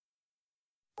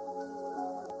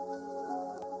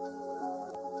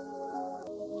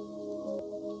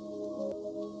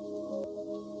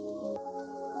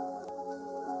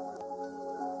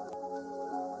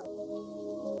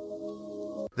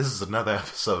this is another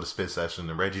episode of Spit Session,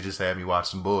 and Reggie just had me watch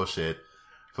some bullshit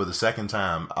for the second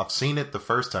time. I've seen it the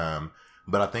first time,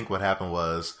 but I think what happened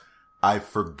was I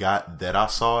forgot that I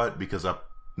saw it because I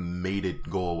made it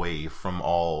go away from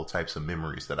all types of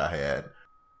memories that I had.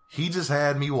 He just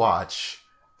had me watch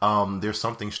There's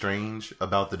Something Strange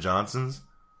About the Johnsons,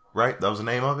 right? That was the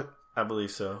name of it? I believe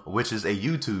so. Which is a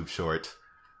YouTube short,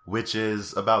 which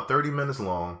is about 30 minutes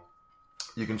long.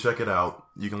 You can check it out.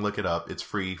 You can look it up. It's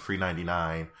free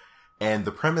 99. And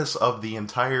the premise of the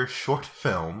entire short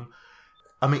film,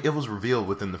 I mean, it was revealed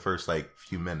within the first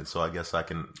few minutes, so I guess I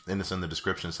can, and it's in the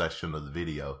description section of the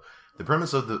video. The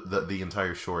premise of the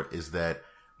entire short is that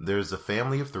there's a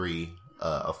family of three,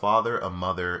 a father, a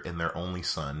mother, and their only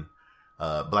son,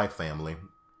 black family.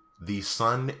 The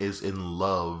son is in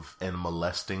love and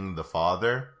molesting the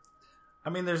father. I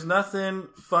mean, there's nothing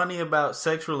funny about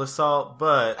sexual assault,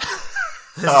 but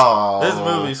this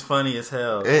movie's funny as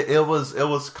hell. It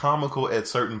was comical at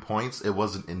certain points. It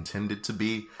wasn't intended to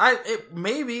be.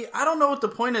 Maybe. I don't know what the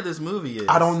point of this movie is.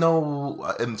 I don't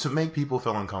know. And to make people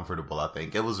feel uncomfortable, I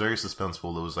think. It was very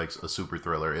suspenseful. It was like a super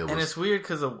thriller. And it's weird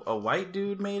because a white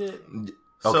dude made it.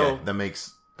 Okay, that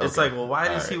makes... It's like, well, why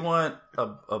does he want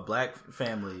a black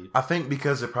family? I think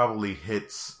because it probably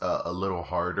hits a little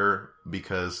harder.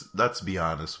 Because let's be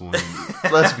honest,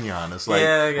 let's be honest,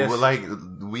 yeah, I guess.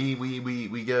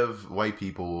 We give white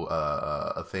people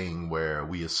a thing where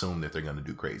we assume that they're going to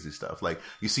do crazy stuff. Like,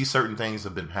 you see certain things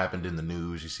have happened in the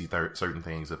news, you see certain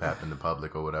things have happened in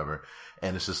public or whatever,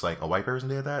 and it's just like, a white person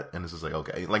did that, and it's just like,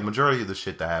 okay, like majority of the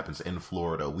shit that happens in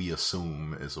Florida, we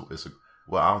assume is a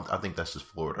well, I think that's just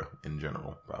Florida in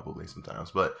general, probably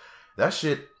sometimes. But that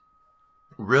shit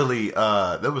really,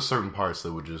 there was certain parts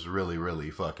that were just really, really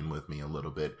fucking with me a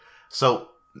little bit. So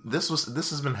this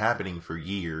has been happening for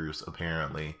years,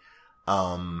 apparently.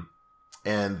 And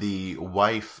the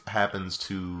wife happens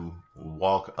to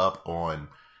walk up on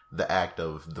the act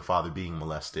of the father being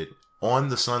molested on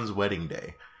the son's wedding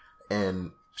day.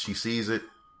 And she sees it.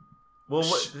 Well,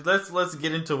 let's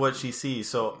get into what she sees.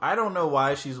 So I don't know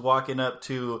why she's walking up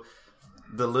to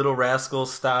the Little Rascal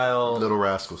style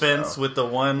fence with the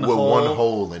one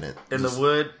hole in it in the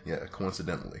wood. Yeah,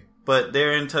 coincidentally. But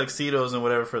they're in tuxedos and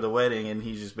whatever for the wedding, and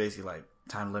he's just basically like,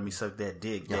 "Time to let me suck that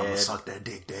dick, Dad." Yeah, I'm gonna suck that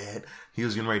dick, Dad. He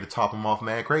was getting ready to top him off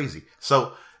mad crazy.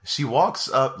 So she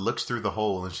walks up, looks through the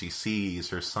hole, and she sees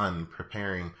her son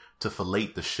preparing to fillet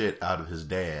the shit out of his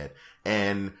dad.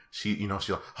 And she's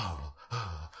like,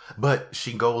 but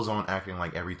she goes on acting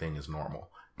like everything is normal.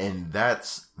 And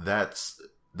that's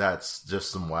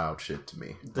just some wild shit to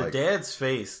me. The dad's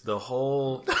face, the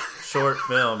whole short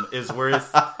film is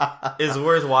worth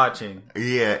watching.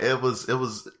 Yeah, it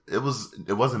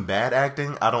wasn't bad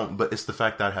acting. But it's the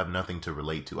fact that I have nothing to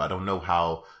relate to. I don't know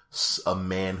how a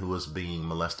man who is being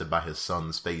molested by his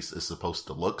son's face is supposed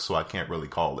to look, so I can't really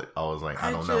call it. I was like, I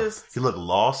don't know. He looked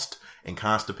lost and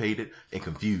constipated and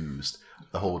confused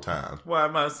the whole time. Why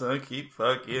my son keep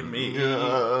fucking me?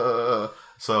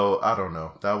 So I don't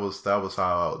know. That was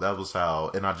how,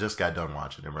 and I just got done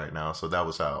watching him right now. So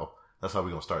that's how we're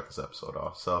gonna start this episode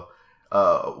off. So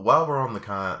while we're on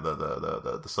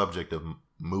the subject of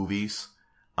movies,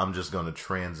 I'm just gonna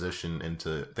transition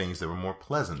into things that were more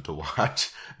pleasant to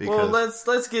watch. Well,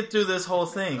 let's get through this whole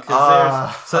thing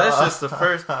so that's just the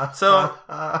first. So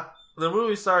the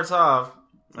movie starts off.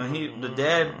 And the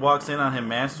dad walks in on him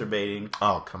masturbating.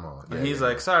 Oh, come on. Yeah, and he's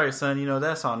like, "Sorry, son,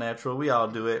 that's all natural. We all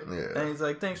do it." Yeah. And he's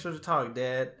like, "Thanks for the talk,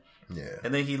 Dad." Yeah.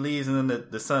 And then he leaves, and then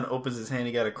the son opens his hand.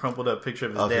 He got a crumpled up picture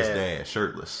of his dad.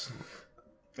 Shirtless.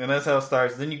 And that's how it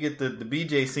starts. Then you get the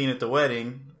BJ scene at the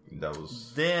wedding. That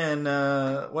was... Then,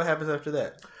 what happens after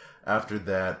that? After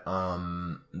that,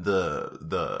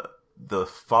 the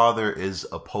father is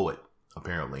a poet,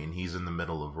 apparently, and he's in the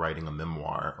middle of writing a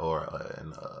memoir or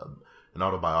an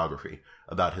autobiography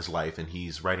about his life, and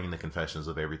he's writing the confessions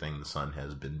of everything the son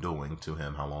has been doing to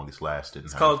him, how long it's lasted.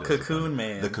 It's called Cocoon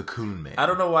Man. The Cocoon Man. I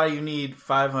don't know why you need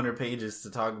 500 pages to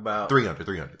talk about... 300.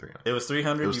 It was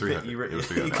 300? It was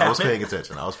 300. I was paying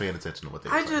attention. to what they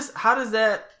were saying.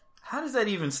 How does that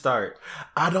even start?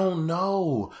 I don't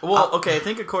know. Well, okay, I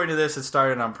think according to this, it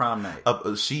started on prom night.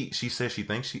 She says she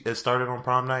thinks it started on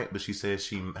prom night, but she says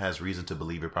she has reason to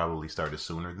believe it probably started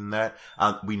sooner than that.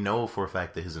 We know for a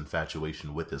fact that his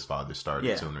infatuation with his father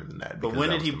started sooner than that. But when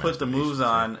did he put the moves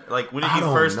on? Like, when did he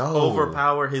first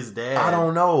overpower his dad? I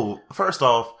don't know. First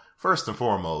and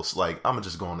foremost, like, I'm going to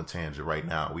just go on a tangent right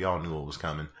now. We all knew it was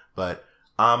coming, but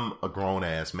I'm a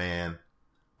grown-ass man,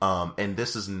 and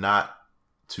this is not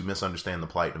to misunderstand the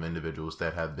plight of individuals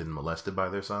that have been molested by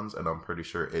their sons, and I'm pretty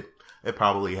sure it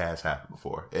probably has happened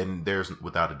before, and there's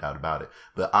without a doubt about it.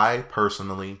 But I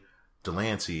personally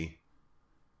Delancey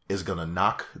is gonna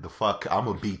knock the fuck. I'm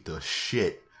gonna beat the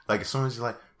shit. Like as soon as he's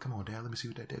like, "Come on, Dad, let me see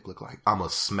what that dick look like." I'm gonna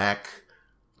smack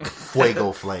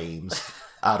fuego flames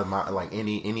out of my like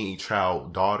any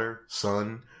child, daughter,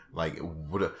 son. Like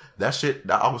what that shit.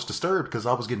 I was disturbed because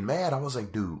I was getting mad. I was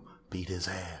like, "Dude, beat his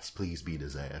ass, please, beat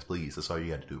his ass, please." That's all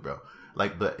you got to do, bro.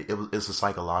 Like, but it's a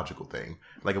psychological thing.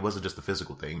 Like, it wasn't just a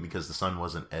physical thing because the son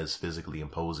wasn't as physically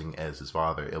imposing as his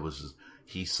father. It was just,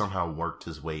 he somehow worked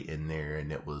his way in there,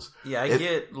 and it was... Yeah, I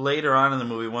get later on in the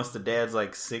movie, once the dad's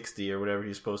like 60 or whatever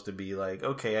he's supposed to be, like,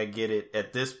 okay, I get it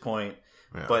at this point.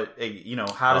 Yeah. But, you know,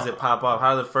 how does it pop off?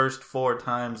 How do the first 4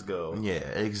 times go? Yeah,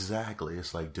 exactly.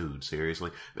 It's like, dude,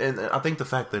 seriously. And I think the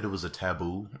fact that it was a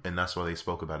taboo, and that's why they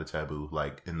spoke about a taboo,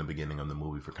 like, in the beginning of the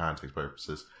movie for context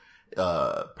purposes,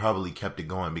 probably kept it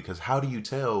going. Because how do you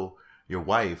tell your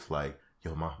wife, like,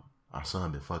 yo, our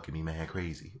son been fucking me mad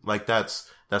crazy? Like, that's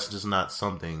just not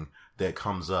something that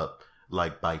comes up,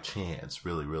 like, by chance,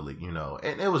 really, really, you know.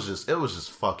 And it was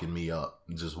just fucking me up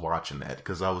just watching that.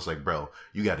 Because I was like, bro,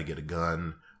 you got to get a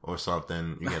gun or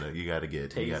something. You gotta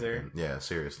get taser. Yeah,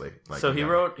 seriously. Like, so he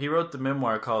wrote the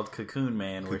memoir called Cocoon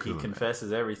Man, where he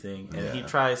confesses everything, and he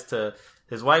tries to.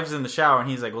 His wife's in the shower, and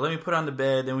he's like, "Well, let me put on the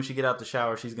bed. Then when she get out the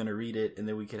shower, she's gonna read it, and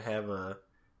then we could have a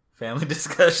family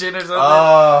discussion or something."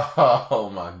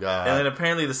 Oh my god! And then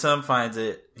apparently the son finds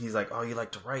it. He's like, "Oh, you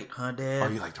like to write, huh, Dad? Oh,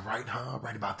 you like to write, huh?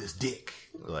 Write about this dick."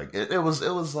 Like it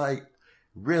was like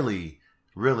really,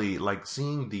 really like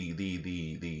seeing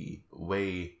the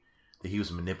way that he was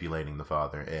manipulating the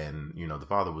father, and you know the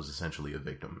father was essentially a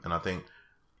victim. And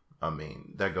I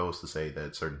mean that goes to say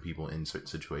that certain people in certain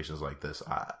situations like this,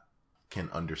 I can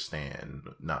understand,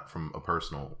 not from a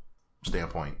personal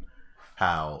standpoint,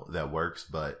 how that works,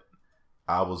 but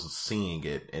I was seeing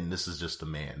it, and this is just a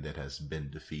man that has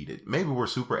been defeated. Maybe we're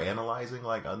super analyzing.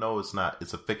 Like, I know it's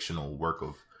a fictional work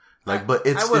of, like, but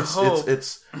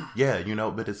it's yeah, you know,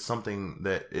 but it's something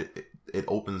that it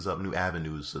opens up new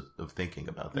avenues of thinking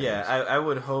about things. Yeah, I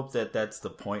would hope that that's the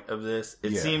point of this.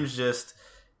 It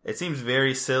seems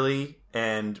very silly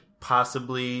and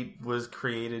possibly was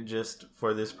created just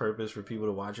for this purpose, for people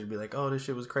to watch it and be like, "Oh, this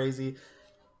shit was crazy."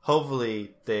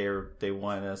 Hopefully they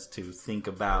want us to think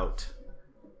about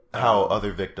how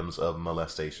other victims of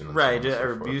molestation and right,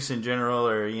 or abuse in general,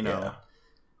 or you know,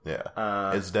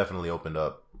 yeah. It's definitely opened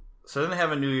up. So then they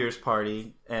have a New Year's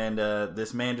party, and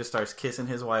this man just starts kissing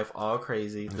his wife all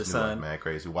crazy, the son, mad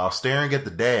crazy, while staring at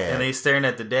the dad. And they staring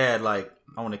at the dad like,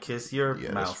 "I want to kiss your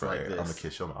mouth right. like this. I'm gonna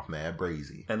kiss your mouth, mad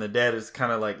brazy." And the dad is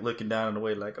kind of like looking down in the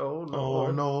way, like, "Oh no,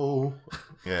 oh no."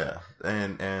 Yeah,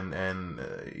 and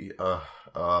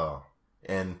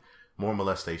more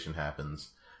molestation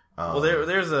happens. Well,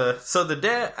 so the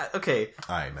dad. Okay,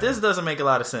 all right, man. This doesn't make a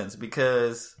lot of sense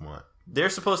because what? They're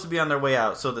supposed to be on their way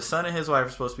out. So the son and his wife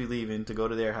are supposed to be leaving to go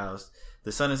to their house.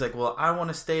 The son is like, "Well, I want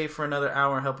to stay for another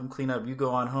hour and help him clean up. You go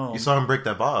on home." You saw him break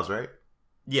that vase, right?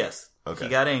 Yes. Okay. He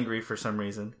got angry for some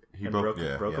reason. He broke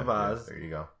a vase. There you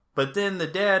go. But then the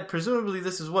dad, presumably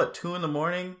this is what, 2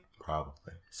 a.m?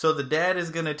 Probably. So the dad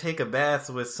is going to take a bath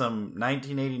with some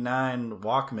 1989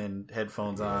 Walkman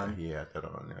headphones on. He had that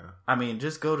on, yeah. I mean,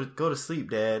 just go to sleep,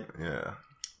 Dad. Yeah.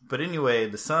 But anyway,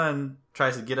 the son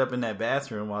tries to get up in that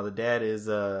bathroom while the dad is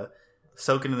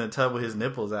soaking in the tub with his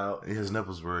nipples out. His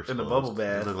nipples were exposed. In the bubble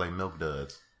bath. They look like milk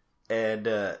duds. And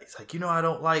he's like, "I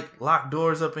don't like locked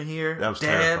doors up in here." That was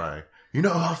terrifying. You know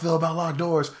how I feel about locked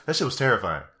doors? That shit was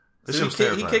terrifying. He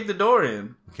kicked the door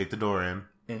in. He kicked the door in.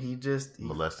 And he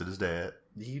molested his dad.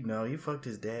 He fucked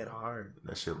his dad hard.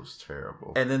 That shit was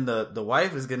terrible. And then the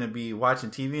wife is going to be watching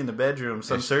TV in the bedroom,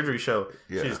 surgery show.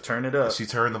 Yeah. She just turned it up. She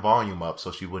turned the volume up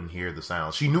so she wouldn't hear the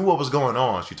sound. She knew what was going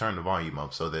on. She turned the volume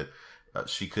up so that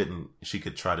she could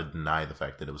try to deny the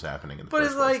fact that it was happening in the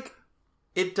first place. But it's like,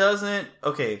 it doesn't.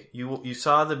 Okay, you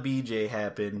saw the BJ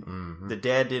happen. Mm-hmm. The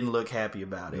dad didn't look happy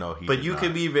about it. No, he but did you not.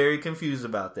 could be very confused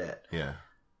about that. Yeah.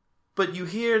 But you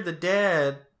hear the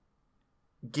dad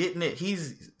getting it.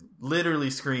 He's literally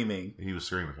screaming. He was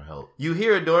screaming for help. You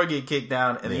hear a door get kicked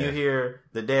down, and then you hear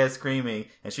the dad screaming,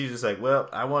 and she's just like, "Well,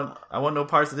 I want no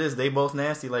parts of this. They both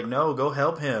nasty. Like, no, go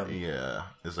help him." Yeah,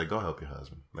 it's like, go help your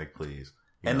husband, like, please.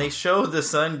 And they show the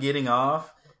son getting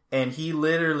off, and he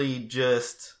literally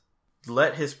just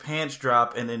let his pants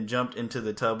drop and then jumped into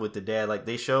the tub with the dad. Like,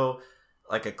 they show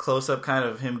like a close up kind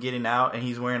of him getting out, and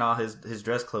he's wearing all his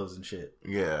dress clothes and shit.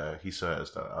 Yeah, he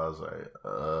says that. I was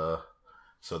like,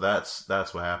 So that's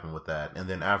what happened with that. And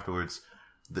then afterwards,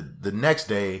 the next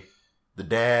day, the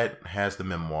dad has the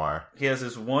memoir. He has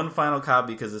this one final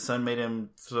copy because the son made him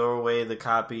throw away the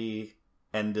copy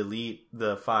and delete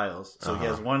the files. So he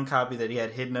has one copy that he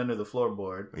had hidden under the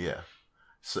floorboard. Yeah.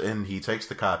 So and he takes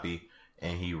the copy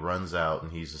and he runs out,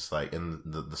 and he's just like, and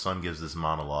the son gives this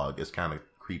monologue. It's kind of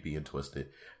creepy and twisted.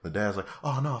 The dad's like,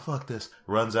 "Oh no, fuck this!"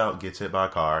 Runs out, gets hit by a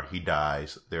car. He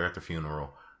dies. They're at the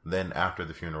funeral. Then after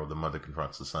the funeral, the mother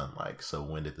confronts the son, like, "So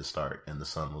when did this start?" And the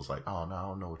son was like, "Oh no, I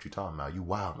don't know what you're talking about. You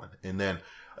wildin'." And then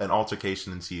an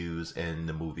altercation ensues, and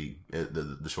the movie,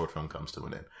 the short film, comes to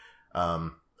an end.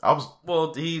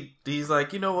 He's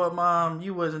like, "You know what, Mom?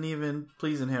 You wasn't even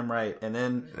pleasing him right." And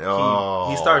then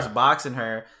he starts boxing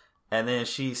her, and then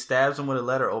she stabs him with a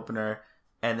letter opener,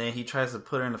 and then he tries to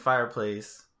put her in the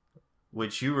fireplace,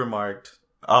 which you remarked.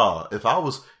 Oh, if I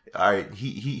was, all right,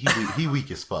 he weak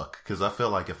as fuck, because I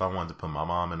feel like if I wanted to put my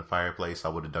mom in the fireplace, I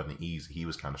would have done it easy. He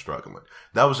was kind of struggling.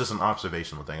 That was just an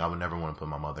observational thing. I would never want to put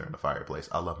my mother in the fireplace.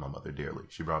 I love my mother dearly.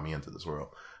 She brought me into this world.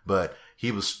 But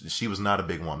she was not a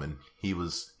big woman.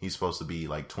 He's supposed to be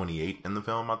like 28 in the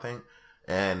film, I think.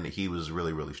 And he was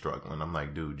really, really struggling. I'm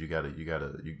like, dude, you gotta,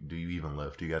 do you even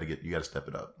lift? You gotta step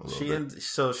it up a little bit.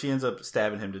 So she ends up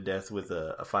stabbing him to death with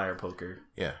a fire poker.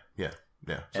 Yeah.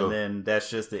 So, and then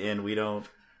that's just the end. We don't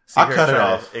see her cut it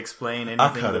try off. to explain anything.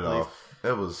 I cut it off.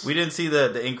 It was. We didn't see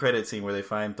the end credit scene where they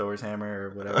find Thor's hammer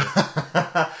or whatever.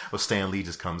 Well, Stan Lee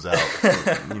just comes out,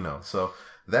 So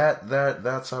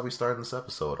that's how we started this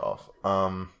episode off.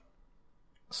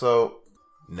 So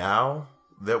now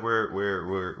that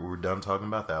we're done talking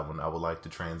about that one, I would like to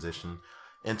transition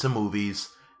into movies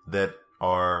that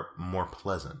are more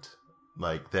pleasant,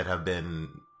 like that have been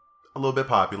a little bit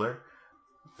popular.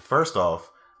 First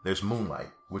off, there's Moonlight,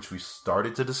 which we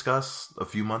started to discuss a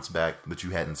few months back, but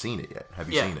you hadn't seen it yet.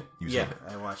 Have you seen it? You've seen it.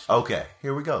 I watched it. Okay,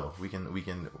 here we go. We can.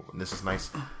 This is nice.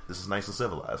 This is nice and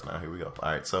civilized now. Here we go.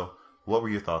 All right. So, what were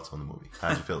your thoughts on the movie?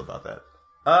 How'd you feel about that?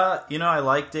 I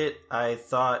liked it. I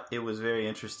thought it was very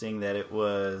interesting that it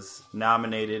was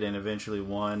nominated and eventually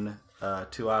won 2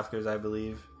 Oscars, I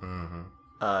believe.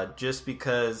 Mm-hmm. Just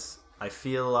because I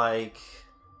feel like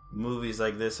movies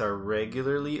like this are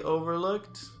regularly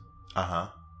overlooked.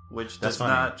 Which does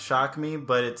not shock me,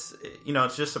 but it's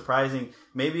just surprising.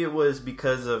 Maybe it was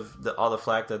because of all the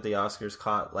flack that the Oscars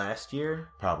caught last year.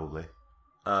 Probably.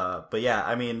 But yeah,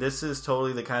 I mean, this is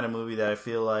totally the kind of movie that I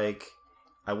feel like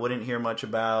I wouldn't hear much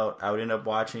about. I would end up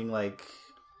watching like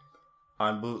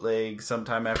on bootleg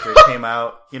sometime after it came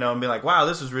out, and be like, "Wow,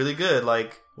 this is really good.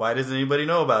 Like, why doesn't anybody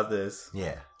know about this?"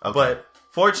 Yeah. Okay. But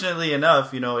fortunately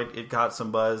enough, it got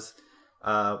some buzz.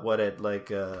 At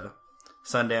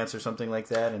Sundance or something like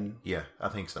that, and yeah, I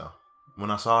think so.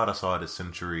 When I saw it at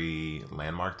Century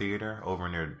Landmark Theater over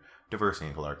near Diversey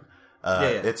and Clark.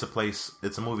 It's a place.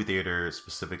 It's a movie theater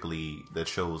specifically that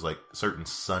shows like certain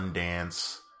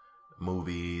Sundance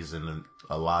movies and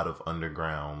a lot of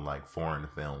underground like foreign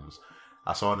films.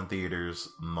 I saw it in theaters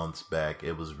months back.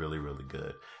 It was really, really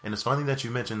good. And it's funny that you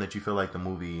mentioned that you feel like the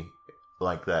movie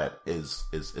like that is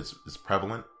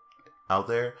prevalent out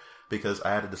there, because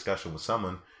I had a discussion with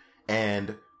someone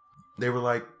and they were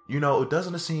like,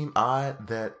 doesn't it seem odd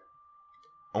that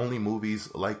only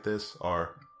movies like this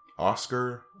are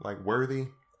Oscar like worthy?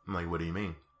 I'm like, what do you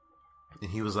mean? And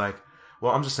he was like,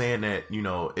 well, I'm just saying that,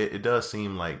 it does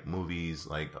seem like movies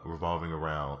like revolving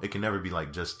around, it can never be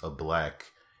like just a black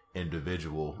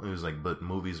individual. It was like, but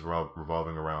movies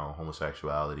revolving around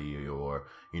homosexuality or,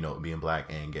 being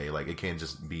black and gay, like it can't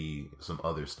just be some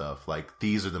other stuff. Like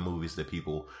these are the movies that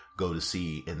people go to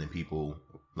see and then people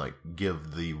like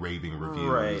give the raving reviews.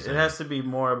 Right. It has to be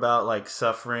more about like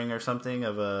suffering or something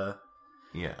of a...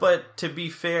 Yeah. But to be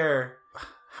fair,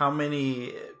 how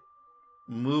many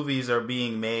movies are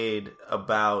being made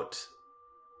about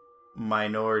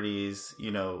minorities,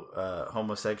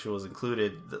 homosexuals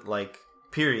included, like,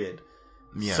 period.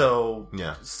 Yeah. So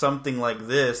yeah. Something like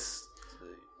this,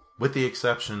 with the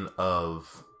exception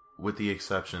of,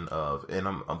 and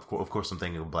of course I'm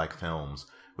thinking of black films,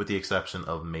 with the exception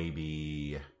of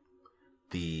maybe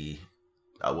the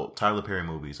Tyler Perry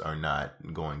movies are not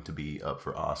going to be up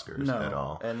for Oscars at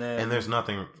all. And there's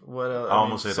nothing. What else? I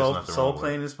almost said there's nothing Soul wrong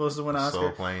Plane is supposed to win an Oscar.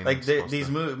 Soul Plane, like these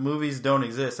movies don't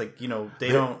exist. Like we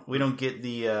don't get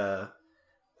the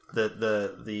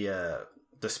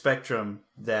spectrum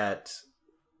that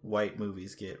white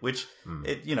movies get. Which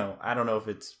I don't know if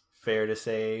it's fair to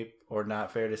say or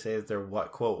not fair to say that they're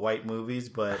quote white movies,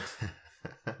 but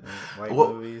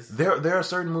movies. There are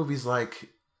certain movies like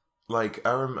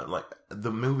I remember, like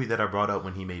the movie that I brought up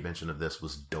when he made mention of this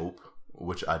was Dope,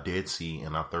 which I did see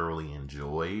and I thoroughly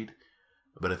enjoyed.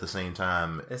 But at the same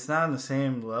time, it's not on the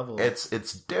same level. It's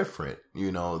different.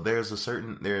 There's a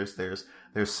certain there's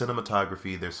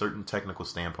cinematography. There's certain technical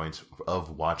standpoints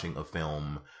of watching a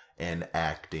film and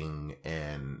acting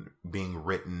and being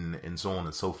written and so on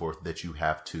and so forth that you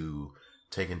have to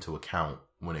take into account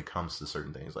when it comes to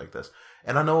certain things like this.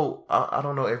 And I know I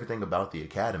don't know everything about the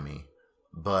Academy,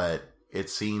 but it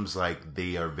seems like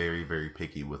they are very, very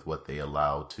picky with what they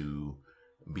allow to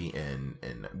be in.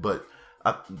 But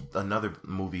another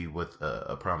movie with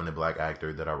a prominent black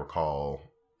actor that I recall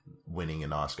winning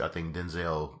an Oscar, I think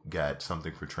Denzel got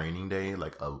something for Training Day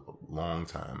like a long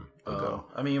time ago.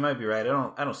 I mean, you might be right.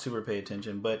 I don't super pay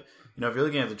attention, but if you're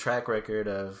looking at the track record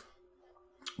of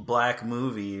black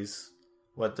movies,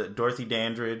 the Dorothy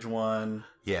Dandridge won,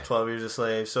 12 Years a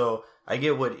Slave. So I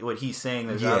get what he's saying.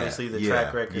 There's obviously the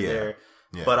track record there,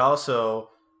 but also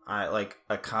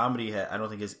a comedy. I don't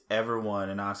think has ever won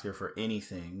an Oscar for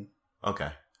anything. Okay.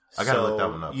 I gotta look that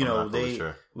one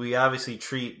up. We obviously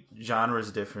treat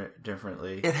genres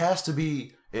differently. It has to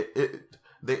be. It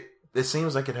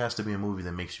seems like it has to be a movie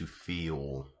that makes you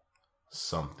feel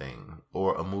something,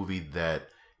 or a movie that,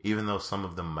 even though some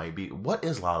of them might be. What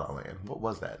is La La Land? What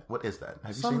was that? What is that?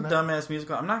 Have you seen that? Some dumbass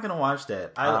musical. I'm not gonna watch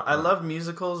that. I love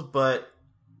musicals, but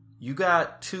you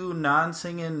got two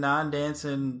non-singing,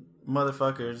 non-dancing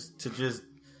motherfuckers to just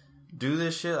do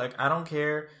this shit. Like, I don't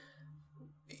care.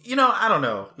 I don't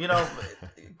know.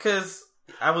 Because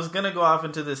I was going to go off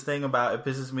into this thing about it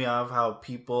pisses me off how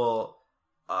people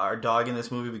are dogging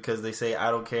this movie because they say,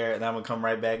 I don't care. And I'm going to come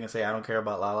right back and say, I don't care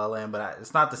about La La Land. But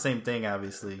it's not the same thing,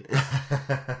 obviously.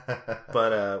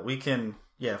 But we can,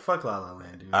 fuck La La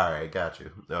Land, dude. All right, got you.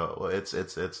 Well, it's.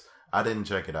 I didn't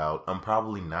check it out. I'm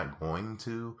probably not going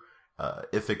to.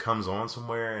 If it comes on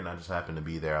somewhere and I just happen to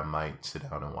be there, I might sit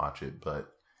down and watch it.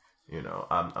 But,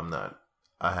 I'm not.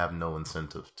 I have no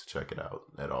incentive to check it out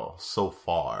at all so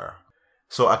far.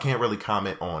 So I can't really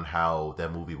comment on how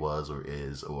that movie was or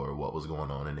is or what was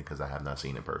going on in it because I have not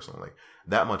seen it personally.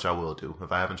 That much I will do.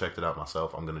 If I haven't checked it out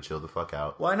myself, I'm going to chill the fuck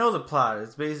out. Well, I know the plot.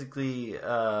 It's basically,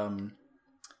 I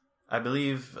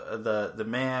believe the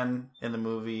man in the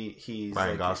movie, he's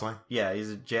Ryan Gosling? Yeah, he's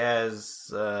a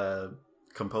jazz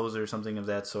composer or something of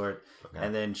that sort. Okay.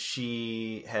 And then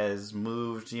she has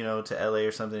moved, to LA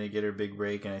or something to get her big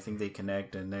break, and I think they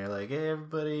connect, and they're like, hey,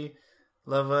 everybody,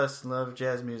 love us, love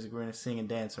jazz music, we're going to sing and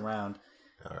dance around.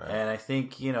 All right. And I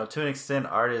think, to an extent,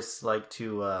 artists like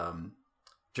to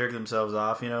jerk themselves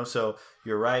off, so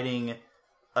you're writing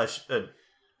a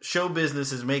show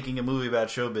business is making a movie about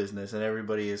show business, and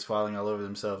everybody is falling all over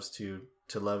themselves to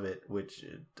love it, which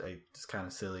is kind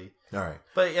of silly. All right.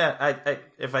 But yeah,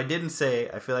 if I didn't say,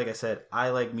 I feel like I said, I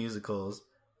like musicals,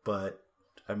 but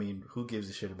I mean, who gives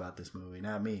a shit about this movie?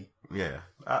 Not me. Yeah,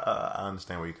 I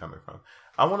understand where you're coming from.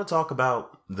 I want to talk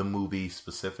about the movie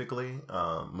specifically,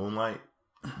 Moonlight.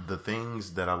 The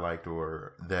things that I liked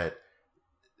were that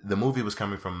the movie was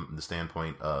coming from the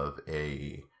standpoint of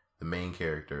the main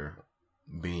character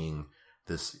being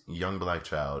this young black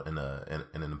child in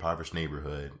an impoverished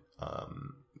neighborhood.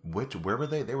 Where were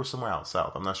they? They were somewhere out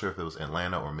south. I'm not sure if it was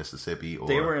Atlanta or Mississippi. Or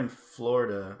they were in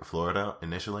Florida. Florida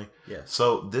initially? Yes.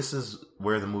 So this is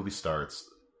where the movie starts.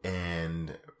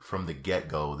 And from the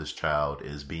get-go, this child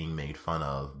is being made fun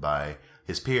of by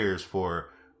his peers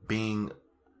for being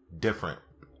different.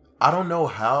 I don't know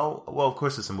how. Well, of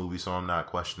course, it's a movie, so I'm not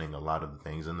questioning a lot of the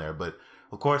things in there. But,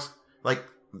 of course, I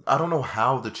don't know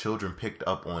how the children picked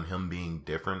up on him being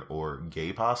different or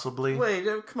gay, possibly. Wait,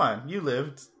 come on. You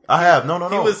lived. I have. No.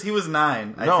 He was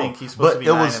 9. I think he's supposed to be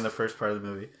 9 in the first part of the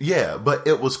movie. Yeah, but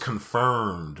it was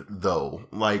confirmed, though.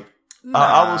 Nah.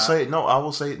 I will say,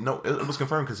 it was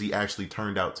confirmed because he actually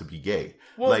turned out to be gay.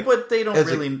 Well, but they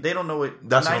don't they don't know what,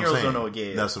 9-year-olds don't know what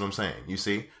gay is. That's what I'm saying, you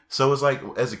see? So it's like,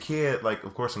 as a kid,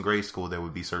 of course in grade school, there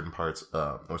would be certain parts,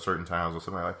 or certain times or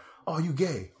something like, oh, you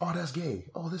gay. Oh, that's gay.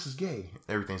 Oh, this is gay.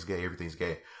 Everything's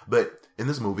gay. But in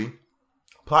this movie,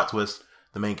 plot twist,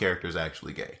 the main character is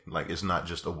actually gay. It's not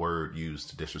just a word used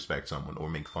to disrespect someone or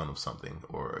make fun of something,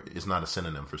 or it's not a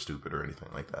synonym for stupid or anything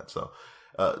like that. So,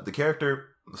 the character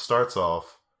starts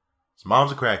off, his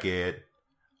mom's a crackhead.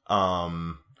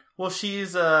 Well,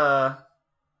 she's,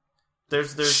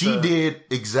 she did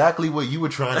exactly what you were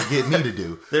trying to get me to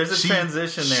do. There's a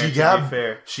transition there, to be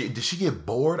fair. Did she get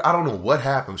bored? I don't know what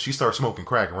happened. She started smoking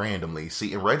crack randomly.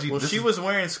 See, and Reggie... Well, she was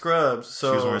wearing scrubs,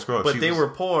 so... She was wearing scrubs. But they were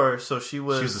poor, so she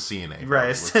was... She was a CNA.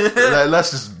 Right.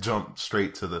 Let's just jump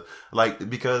straight to the...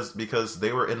 because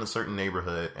they were in a certain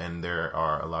neighborhood, and there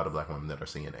are a lot of black women that are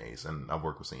CNAs, and I've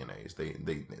worked with CNAs.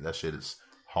 They that shit is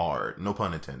hard. No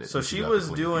pun intended. So she was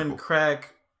doing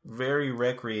crack very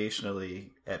recreationally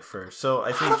at first. So I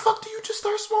think... How the fuck do you just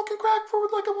start smoking crack for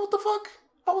what the fuck?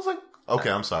 I was like,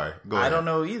 okay, I'm sorry. Go ahead. I don't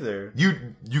know either.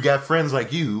 You got friends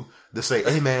like you that say,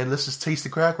 hey man, let's just taste the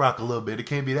crack rock a little bit. It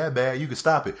can't be that bad. You can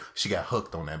stop it. She got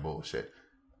hooked on that bullshit.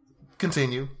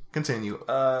 Continue. Continue.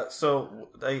 So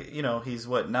he's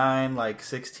what, 9, like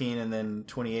 16, and then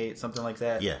 28, something like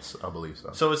that. Yes, I believe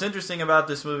so. So what's interesting about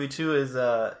this movie too is,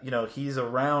 he's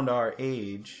around our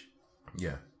age.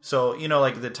 Yeah. So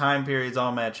like the time periods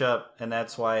all match up, and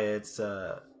that's why it's,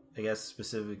 I guess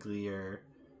specifically or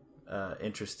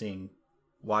interesting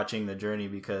watching the journey,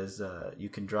 because you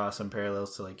can draw some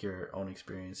parallels to like your own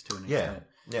experience to an extent.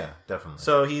 Yeah, definitely.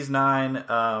 So he's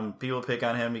 9. People pick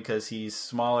on him because he's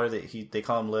smaller. They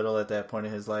call him Little at that point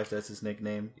in his life. That's his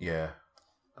nickname. Yeah.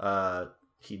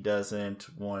 He doesn't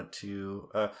want to.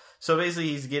 So basically,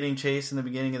 he's getting chased in the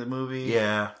beginning of the movie.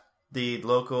 Yeah. The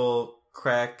local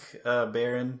crack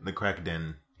baron. The crack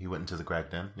den. He went into the crack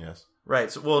den. Yes.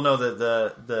 Right. So, well, no,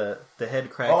 the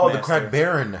head crack. Oh, master. the crack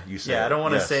baron. You said. Yeah, I don't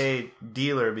want to say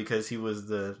dealer because he was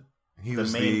the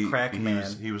main crack man.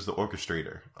 He was the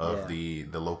orchestrator of the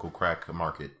local crack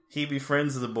market. He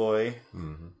befriends the boy,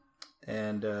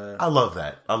 and I love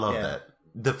that. I love that.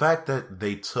 The fact that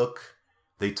they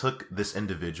took this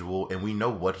individual, and we know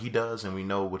what he does, and we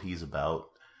know what he's about,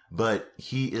 but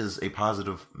he is a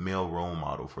positive male role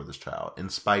model for this child, in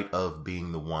spite of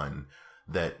being the one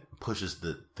that pushes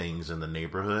the things in the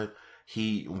neighborhood.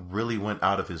 He really went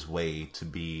out of his way to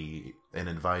be an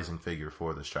advising figure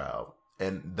for this child.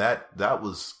 And that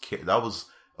was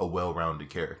a well-rounded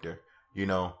character,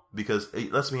 because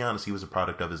let's be honest, he was a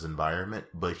product of his environment,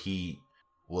 but he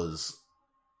was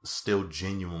still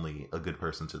genuinely a good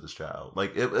person to this child.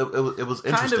 Like it was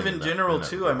interesting. Kind of in general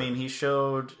too. I mean, he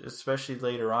showed, especially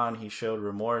later on, he showed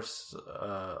remorse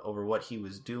over what he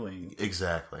was doing.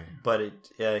 Exactly. But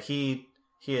he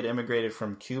had immigrated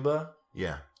from Cuba.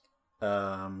 Yeah.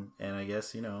 And I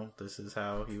guess this is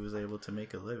how he was able to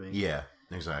make a living. Yeah.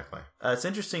 Exactly. It's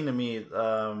interesting to me.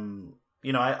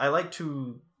 I like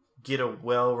to get a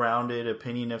well-rounded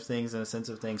opinion of things and a sense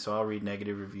of things, so I'll read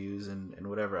negative reviews and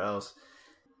whatever else.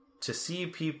 To see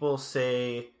people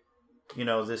say,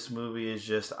 this movie is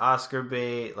just Oscar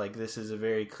bait, like this is a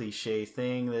very cliche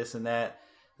thing, this and that.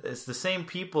 It's the same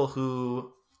people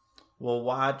who will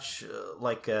watch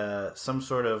some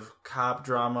sort of cop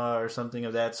drama or something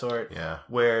of that sort,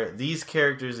 where these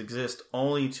characters exist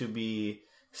only to be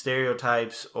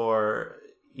stereotypes or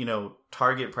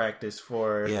target practice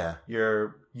for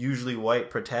your usually white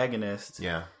protagonist.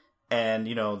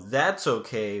 And that's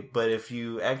okay, but if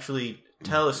you actually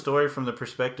tell a story from the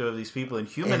perspective of these people and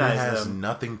humanize them, it has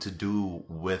nothing to do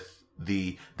with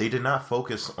they did not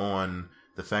focus on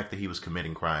the fact that he was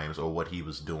committing crimes or what he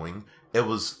was doing. It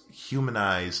was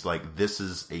humanized, like this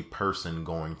is a person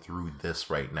going through this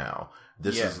right now.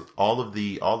 This is all of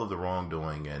the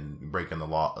wrongdoing and breaking the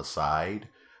law aside.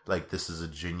 Like this is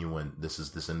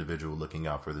this individual looking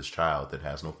out for this child that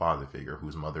has no father figure,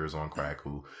 whose mother is on crack,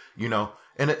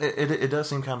 and it does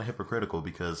seem kind of hypocritical,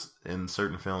 because in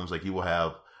certain films, like you will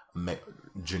have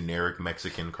generic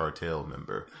Mexican cartel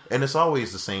member, and it's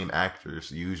always the same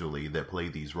actors usually that play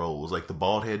these roles, like the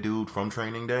bald head dude from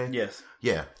Training Day.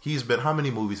 Yeah, he's been, how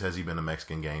many movies has he been a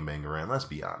Mexican gangbanger in? Let's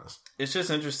be honest. It's just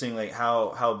interesting, like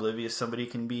how oblivious somebody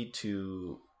can be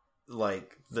to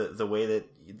like the way that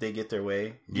they get their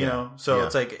way, so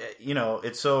it's like,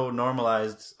 it's so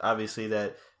normalized, obviously,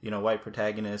 that white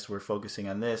protagonists were focusing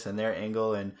on this and their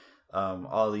angle, and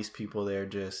all these people,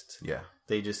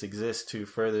 they just exist to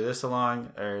further this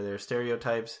along, or their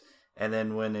stereotypes. And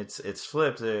then when it's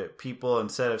flipped, the people,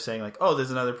 instead of saying like, oh,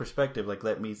 there's another perspective, like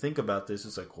let me think about this,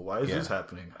 it's like, well, why is this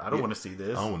happening? I don't want to see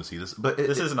this. I don't want to see this. But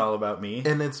this isn't all about me.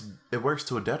 And it works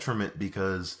to a detriment,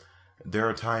 because there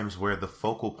are times where the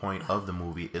focal point of the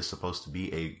movie is supposed to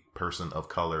be a person of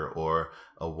color or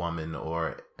a woman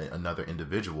or another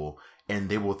individual, and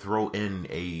they will throw in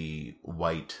a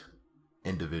white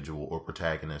individual or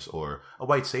protagonist or a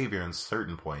white savior in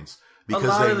certain points, because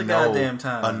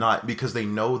because they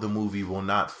know the movie will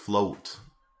not float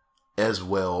as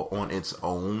well on its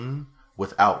own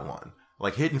without one.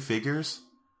 Like Hidden Figures,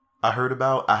 I heard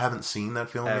about. I haven't seen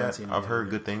that film yet. I've heard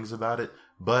good things about it,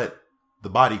 but The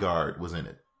Bodyguard was in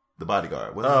it. The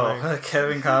Bodyguard. What's his name?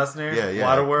 Kevin Costner. Yeah.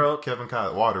 Waterworld. Kevin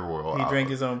Costner. Waterworld. He drank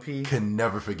his own pee. Can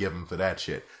never forgive him for that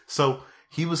shit. So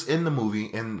he was in the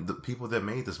movie, and the people that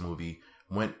made this movie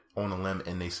went on a limb,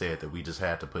 and they said that we just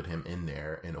had to put him in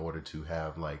there in order to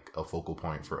have like a focal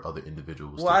point for other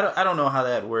individuals. Well, I don't know how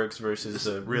that works versus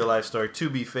a real life story, to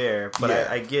be fair, but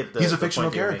I get he's a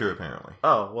fictional character apparently.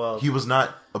 Oh, well. He was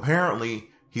not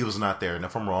there. And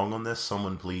if I'm wrong on this,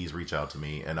 someone please reach out to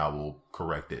me and I will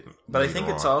correct it. But I think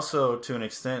it's also, to an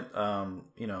extent,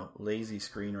 lazy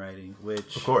screenwriting,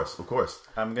 which of course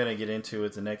I'm gonna get into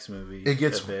with the next movie. It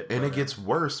gets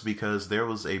worse, because there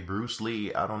was a Bruce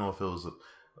Lee. I don't know if it was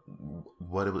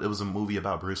it was a movie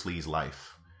about Bruce Lee's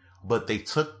life, but they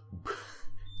took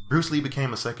Bruce Lee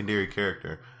became a secondary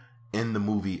character in the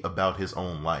movie about his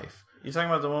own life. You're talking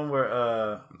about the one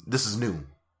where this is new.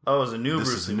 Oh, it was a new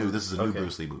Bruce Lee movie. This is a new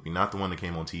Bruce Lee movie, not the one that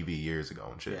came on TV years ago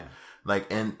and shit. Yeah.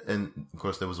 Like, and of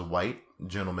course there was a white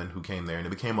gentleman who came there, and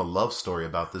it became a love story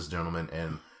about this gentleman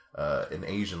and an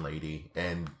Asian lady,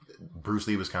 and Bruce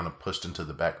Lee was kind of pushed into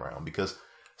the background because.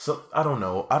 So I don't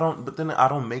know. But then I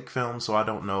don't make films, so I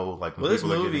don't know. Like, when this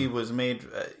movie was made.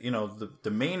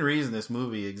 The main reason this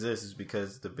movie exists is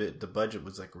because the budget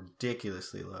was like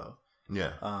ridiculously low.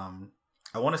 Yeah.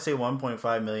 I want to say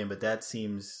 1.5 million, but that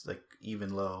seems like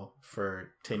even low for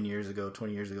 10 years ago,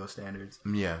 20 years ago standards.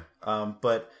 Yeah.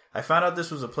 But I found out this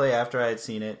was a play after I had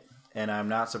seen it, and I'm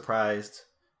not surprised.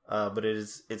 But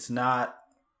it's not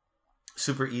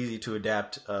super easy to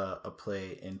adapt a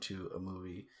play into a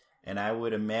movie. And I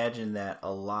would imagine that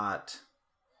a lot,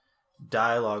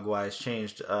 dialogue-wise,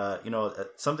 changed.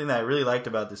 Something that I really liked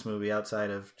about this movie,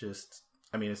 outside of just,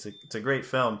 I mean, it's a great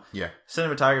film. Yeah,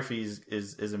 cinematography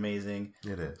is amazing.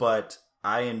 It is, but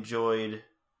I enjoyed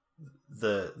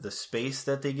the space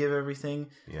that they give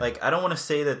everything. Yeah. Like, I don't want to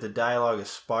say that the dialogue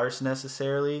is sparse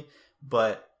necessarily,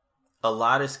 but a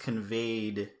lot is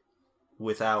conveyed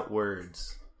without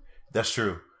words. That's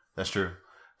true.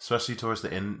 Especially towards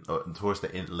the end,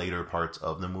 later parts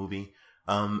of the movie.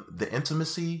 The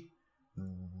intimacy,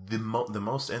 the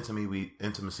most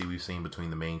intimacy we've seen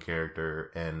between the main character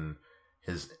and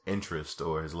his interest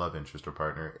or his love interest or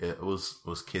partner, it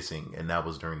was kissing, and that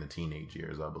was during the teenage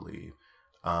years, I believe.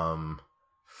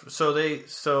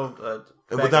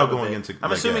 Without going into,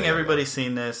 I'm assuming everybody's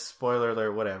seen this. Spoiler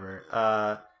alert,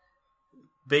 whatever.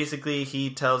 Basically, he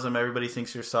tells him everybody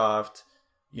thinks you're soft.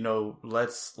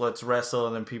 Let's wrestle,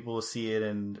 and then people will see it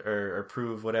or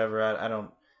prove whatever.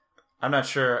 I'm not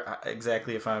sure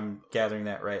exactly if I'm gathering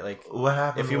that right. Like, what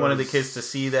happened? If he wanted the kids to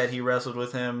see that he wrestled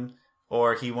with him,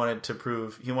 or he wanted him to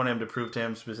prove to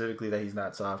him specifically that he's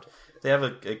not soft. They have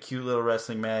a cute little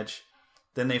wrestling match.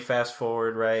 Then they fast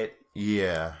forward, right?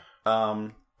 Yeah.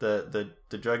 The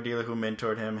drug dealer who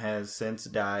mentored him has since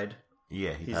died.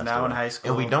 Yeah, he's now in high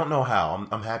school, and we don't know how.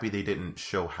 I'm happy they didn't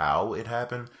show how it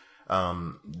happened.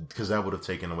 Because that would have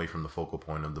taken away from the focal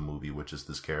point of the movie, which is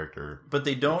this character. But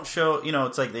they don't show,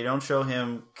 it's like they don't show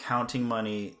him counting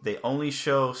money. They only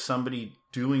show somebody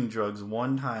doing drugs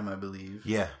one time, I believe.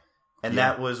 Yeah. And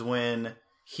that was when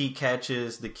he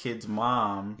catches the kid's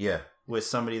mom. Yeah. With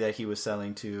somebody that he was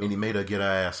selling to. And he made her get her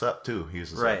ass up too. He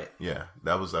was right. Yeah.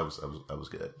 That was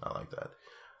good. I like that.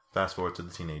 Fast forward to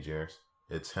the teenage years.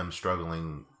 It's him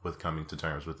struggling with coming to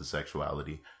terms with his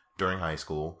sexuality during high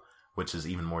school. Which is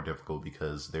even more difficult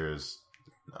because there's,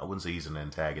 I wouldn't say he's an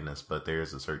antagonist, but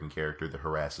there's a certain character that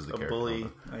harasses the character bully,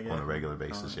 on a regular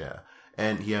basis. Yeah.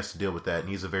 And he has to deal with that. And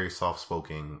he's a very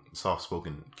soft-spoken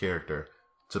character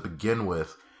to begin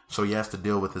with. So he has to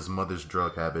deal with his mother's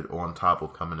drug habit on top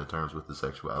of coming to terms with his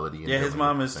sexuality. Yeah, his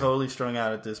mom is totally strung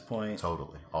out at this point.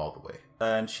 Totally. All the way.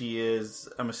 And she is,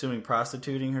 I'm assuming,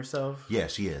 prostituting herself? Yeah,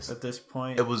 she is. At this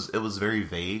point? It was very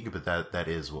vague, but that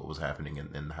is what was happening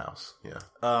in the house. Yeah.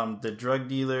 The drug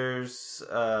dealer's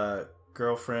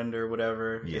girlfriend or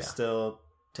whatever is still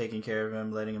taking care of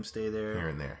him, letting him stay there. Here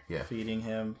and there, yeah. Feeding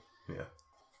him.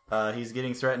 Yeah. He's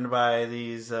getting threatened by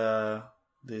this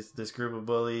group of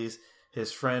bullies.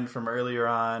 His friend from earlier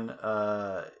on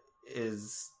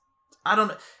is... I don't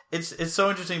know. It's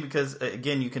so interesting because,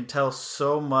 again, you can tell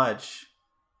so much...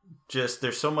 Just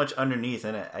there's so much underneath,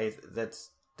 and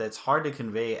that's hard to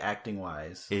convey acting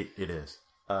wise. It is,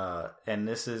 and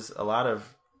this is a lot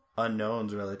of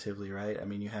unknowns relatively, right? I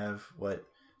mean, you have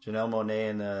Janelle Monáe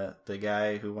and the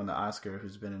guy who won the Oscar,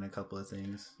 who's been in a couple of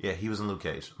things. Yeah, he was in Luke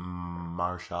Cage,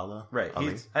 Mahershala. Right.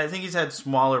 I think he's had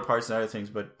smaller parts in other things,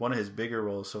 but one of his bigger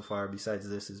roles so far, besides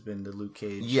this, has been the Luke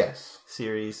Cage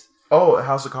series. Oh,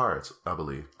 House of Cards, I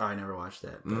believe. Oh, I never watched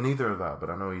that. But... Neither have I, but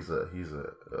I know he's a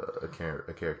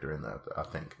character in that.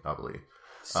 I believe.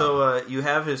 So you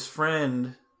have his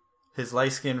friend, his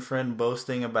light-skinned friend,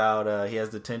 boasting about he has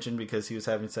detention because he was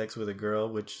having sex with a girl,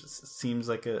 which seems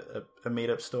like a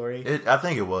made-up story. I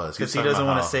think it was because he doesn't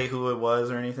want to say who it was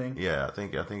or anything. Yeah, I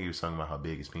think he was talking about how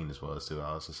big his penis was too.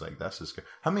 I was just like, that's just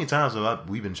how many times have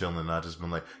we been chilling and I just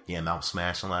been like, yeah, and I was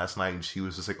smashing last night, and she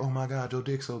was just like, oh my god, your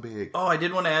dick's so big. Oh, I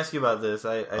did want to ask you about this.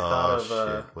 I thought of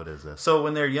shit. What is this? So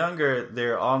when they're younger,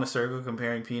 they're all in a circle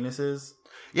comparing penises.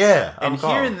 Yeah, and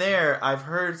here and there, I've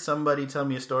heard somebody tell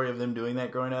me a story of them doing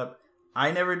that growing up.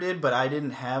 I never did, but I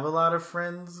didn't have a lot of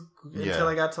friends until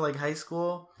I got to like high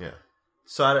school. Yeah.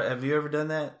 So have you ever done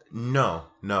that? No.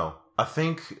 I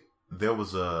think there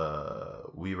was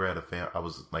we were at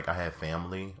I had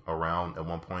family around at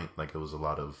one point. Like it was a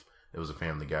lot of it was a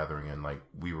family gathering, and like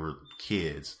we were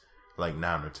kids, like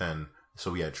 9 or 10,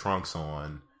 so we had trunks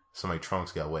on. Somebody's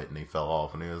trunks got wet and they fell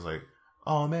off, and it was like,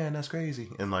 oh man, that's crazy.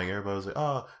 And like everybody was like,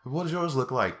 oh, what does yours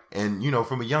look like? And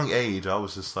from a young age, I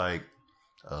was just like,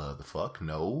 the fuck?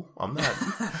 No, I'm not.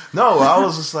 No, I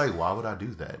was just like, why would I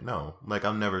do that? No, like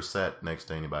I've never sat next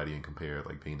to anybody and compared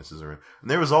like penises or. And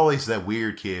there was always that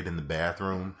weird kid in the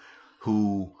bathroom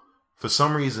who, for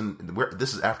some reason,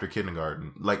 this is after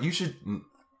kindergarten. Like you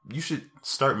should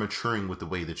start maturing with the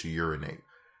way that you urinate.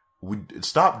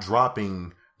 Stop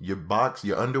dropping your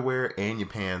underwear and your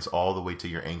pants all the way to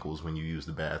your ankles when you use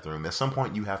the bathroom. At some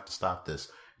point, you have to stop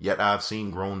this. Yet I've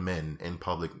seen grown men in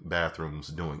public bathrooms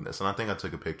doing this. And I think I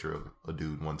took a picture of a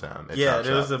dude one time at Chop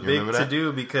there was Shop. a big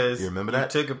to-do because you remember that?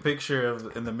 took a picture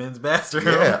in the men's bathroom.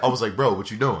 Yeah, I was like, bro,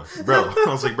 what you doing? Bro, I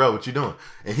was like, bro, what you doing?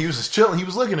 And he was just chilling. He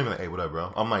was looking at me like, hey, what up,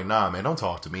 bro? I'm like, nah, man, don't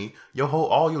talk to me.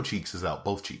 All your cheeks is out.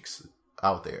 Both cheeks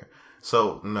out there.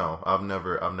 So no, I've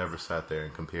never sat there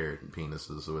and compared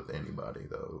penises with anybody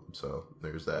though. So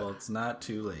there's that. Well, it's not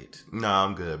too late. Nah,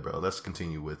 I'm good, bro. Let's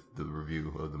continue with the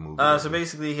review of the movie. So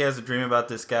basically, he has a dream about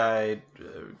this guy,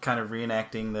 kind of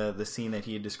reenacting the scene that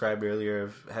he had described earlier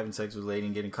of having sex with a lady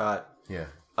and getting caught. Yeah.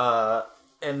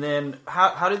 And then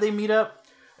how did they meet up?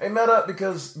 They met up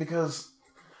because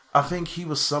I think he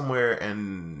was somewhere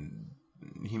and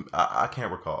I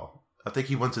can't recall. I think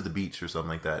he went to the beach or something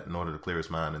like that in order to clear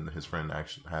his mind, and his friend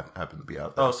actually happened to be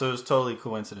out there. Oh, so it was totally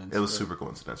coincidence. It was super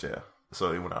coincidence, yeah.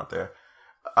 So he went out there.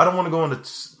 I don't want to go into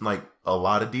like a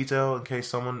lot of detail in case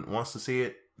someone wants to see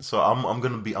it. So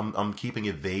I'm keeping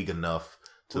it vague enough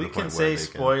to the point where we can say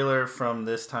spoiler from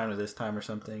this time to this time or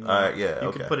something. All right, yeah,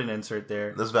 you can put an insert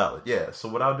there. That's valid, yeah. So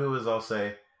what I'll do is I'll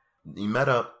say, you met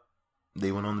up,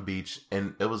 they went on the beach,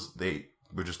 and they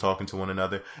were just talking to one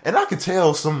another, and I could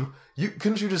tell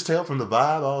couldn't you just tell from the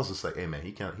vibe? I was just like, hey man,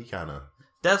 he kind of.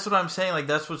 That's what I'm saying. Like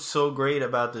that's what's so great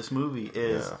about this movie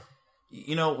is,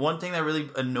 one thing that really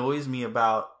annoys me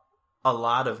about a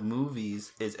lot of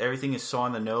movies is everything is so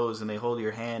on the nose, and they hold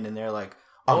your hand and they're like,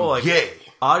 oh, like gay.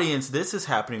 Audience, this is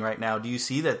happening right now. Do you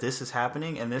see that this is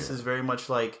happening? And this is very much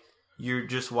like you're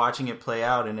just watching it play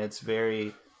out, and it's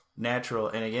very natural.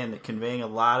 And again, conveying a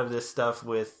lot of this stuff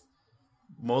with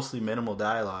mostly minimal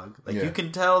dialogue. Like you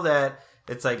can tell that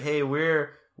it's like, hey,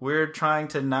 we're trying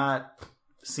to not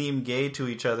seem gay to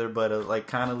each other, but like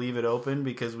kind of leave it open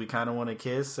because we kind of want to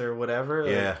kiss or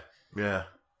whatever. Yeah.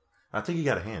 I think he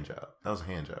got a hand job. That was a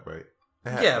hand job, right?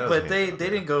 But they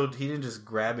didn't go. He didn't just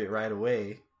grab it right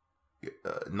away.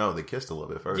 No, they kissed a little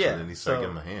bit first, and then he started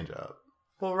giving him a hand job.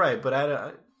 Well, right,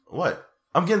 but what?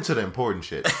 I'm getting to the important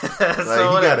shit. Like, he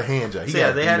got a hand job.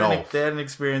 They had an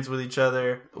experience with each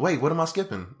other. Wait, what am I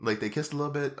skipping? Like, they kissed a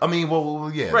little bit? I mean,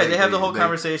 well yeah. Right, they had the whole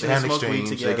conversation. They had an exchange.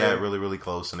 They got really, really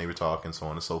close, and they were talking, so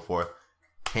on and so forth.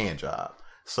 Hand job.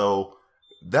 So,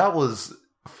 that was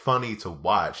funny to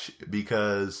watch,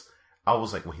 because I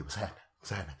was like, wait, what's happening? What's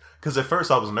happening? Because at first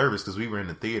I was nervous, because we were in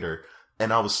the theater,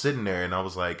 and I was sitting there, and I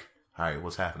was like, all right,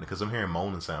 what's happening? Because I'm hearing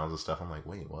moaning sounds and stuff. I'm like,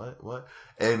 wait, what?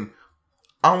 And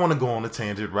I want to go on a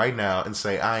tangent right now and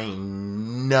say I ain't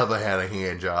never had a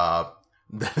hand job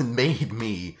that made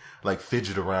me like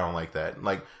fidget around like that.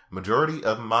 Like, majority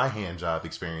of my hand job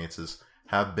experiences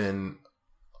have been,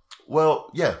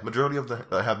 majority of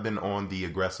have been on the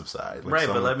aggressive side. Like, right,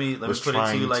 but let me put it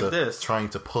to you like this: trying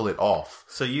to pull it off.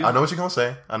 So I know what you're gonna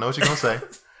say.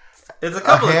 It's a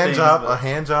couple of things. A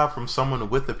hand job from someone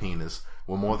with a penis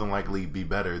will more than likely be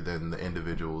better than the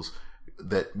individuals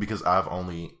because I've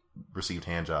only received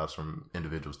hand jobs from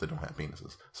individuals that don't have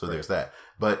penises. So there's that.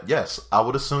 But yes, I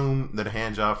would assume that a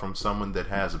hand job from someone that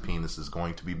has a penis is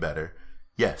going to be better.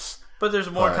 Yes. But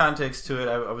there's more context to it.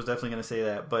 I was definitely going to say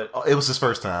that. But it was his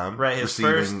first time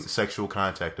receiving sexual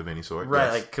contact of any sort. Right,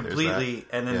 yes, like completely.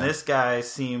 And then this guy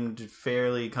seemed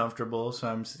fairly comfortable, so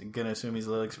I'm going to assume he's a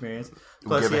little experienced.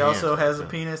 Plus, he also has a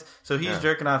penis, so he's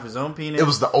jerking off his own penis. It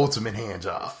was the ultimate hand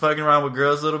job. Fucking around with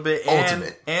girls a little bit.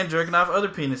 And jerking off other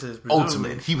penises, presumably.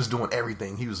 Ultimate. He was doing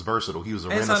everything. He was versatile. He was a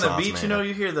Renaissance man. On the beach, man.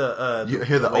 You hear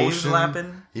the waves ocean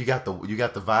lapping. You got the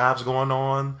vibes going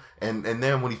on. And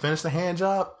then when he finished the hand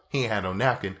job, he ain't had no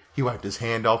napkin. He wiped his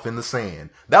hand off in the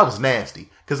sand. That was nasty.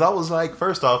 Because I was like,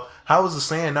 first off, how is the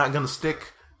sand not going to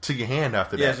stick to your hand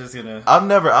after that? Yeah, it's just gonna. I've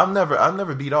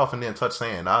never beat off and then touch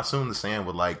sand. I assumed the sand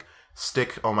would like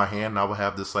stick on my hand, and I would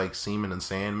have this like semen and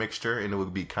sand mixture, and it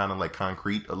would be kind of like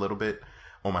concrete a little bit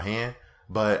on my hand.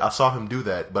 But I saw him do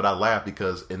that, but I laughed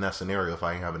because in that scenario, if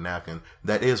I didn't have a napkin,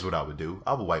 that is what I would do.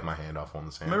 I would wipe my hand off on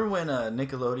the sand. Remember when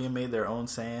Nickelodeon made their own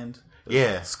sand?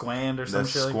 Yeah. Squand or some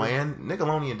shit. Squand?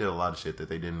 Nickelodeon did a lot of shit that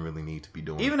they didn't really need to be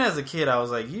doing. Even as a kid, I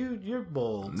was like, you're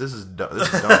bold. This is dumb.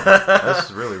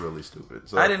 That's really, really stupid.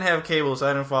 So, I didn't have cable, so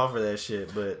I didn't fall for that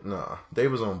shit, but... Nah, they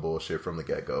was on bullshit from the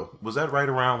get-go. Was that right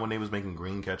around when they was making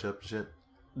green ketchup and shit?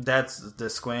 The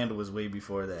Squand was way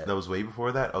before that. That was way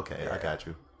before that? Okay, Yeah. I got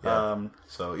you. Yeah.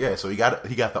 So he got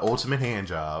the ultimate hand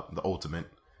job,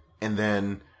 and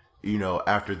then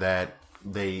after that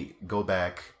they go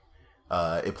back.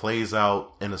 It plays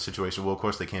out in a situation. Well, of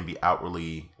course they can't be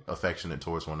outwardly affectionate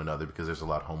towards one another because there's a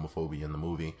lot of homophobia in the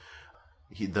movie.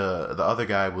 The other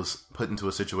guy was put into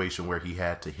a situation where he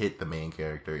had to hit the main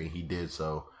character, and he did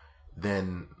so.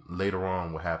 Then later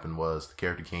on, what happened was the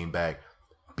character came back,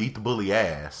 beat the bully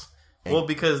ass. Well,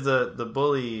 because the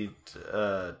bully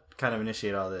kind of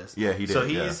initiated all this. Yeah, he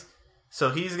did. So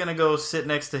he's gonna go sit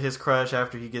next to his crush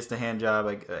after he gets the hand job.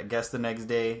 I guess the next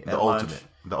day at lunch.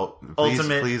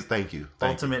 Please, thank you.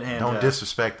 Ultimate hand job. Don't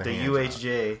disrespect the hand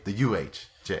UHJ. job. The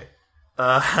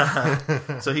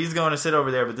UHJ. So he's going to sit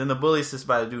over there, but then the bully sits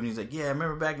by the dude and he's like, "Yeah, I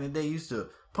remember back in the day you used to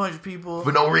punch people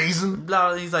for no reason."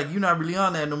 Blah. He's like, "You're not really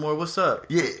on that no more. What's up?"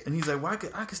 Yeah. And he's like, "Well,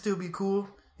 I could still be cool."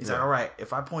 He's like, "All right,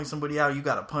 if I point somebody out, you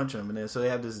got to punch him." And then so they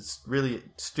have this really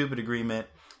stupid agreement.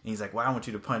 And he's like, "Well, I want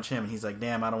you to punch him." And he's like,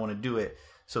 "Damn, I don't want to do it."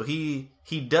 So he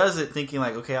does it thinking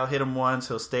like, okay, I'll hit him once,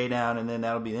 he'll stay down, and then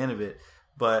that'll be the end of it.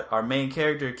 But our main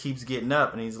character keeps getting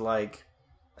up, and he's like,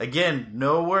 again,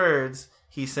 no words.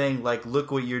 He's saying like,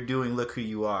 "Look what you're doing. Look who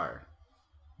you are."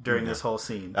 During this whole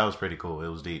scene, that was pretty cool. It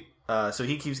was deep. So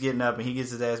he keeps getting up, and he gets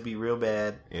his ass beat real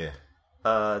bad. Yeah.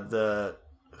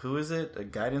 Who is it? A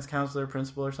guidance counselor,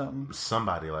 principal, or something?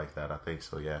 Somebody like that, I think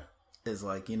so. Yeah. Is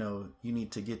like, you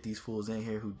need to get these fools in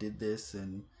here who did this,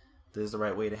 and this is the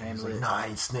right way to handle it. No, I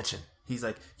ain't snitching. He's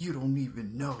like, you don't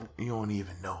even know. You don't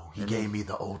even know. He gave me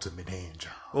the ultimate hand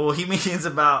job. Well, he means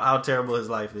about how terrible his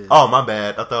life is. Oh, my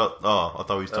bad. I thought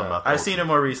we was talking about. I've seen it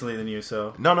more recently than you,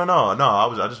 so no.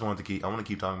 I just wanted to keep. I want to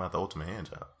keep talking about the ultimate hand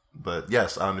job. But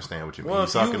yes, I understand what you mean. Well,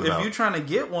 if you're trying to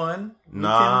get one, we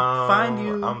can find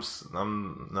you.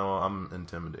 I'm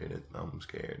intimidated. I'm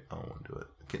scared. I don't want to do it.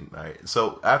 All right.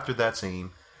 So after that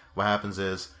scene, what happens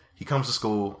is he comes to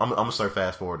school. I'm gonna start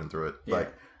fast forwarding through it. Yeah.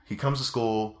 Like he comes to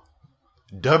school,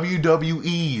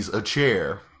 WWE's a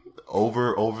chair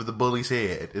over the bully's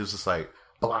head. It was just like,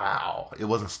 wow. It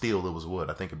wasn't steel, it was wood.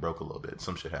 I think it broke a little bit.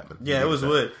 Some shit happened. Yeah, it was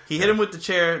wood. He hit him with the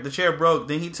chair. The chair broke.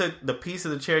 Then he took the piece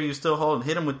of the chair you were still holding,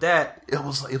 hit him with that. It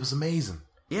was amazing.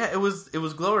 Yeah, it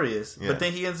was glorious. Yeah. But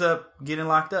then he ends up getting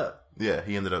locked up. Yeah,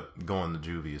 he ended up going to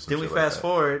juvie or some Then we shit fast like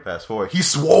forward. Fast forward. He's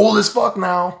swole as fuck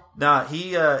now. Nah,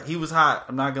 he was hot.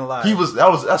 I'm not gonna lie.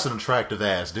 That's an attractive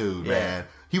ass dude, man.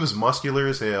 He was muscular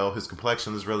as hell. His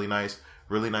complexion was really nice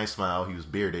smile. He was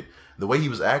bearded. The way he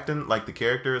was acting, like the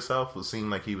character itself,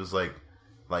 seemed like he was like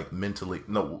mentally.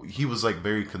 No, he was like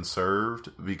very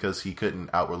conserved because he couldn't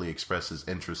outwardly express his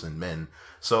interest in men.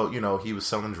 So he was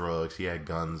selling drugs. He had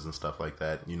guns and stuff like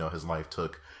that. His life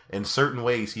took in certain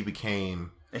ways. He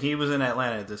became. He was in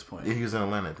Atlanta at this point. He was in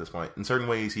Atlanta at this point. In certain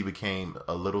ways, he became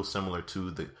a little similar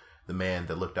to the man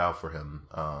that looked out for him.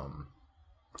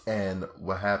 And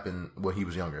what happened when he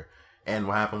was younger. And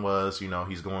what happened was,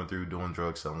 he's going through doing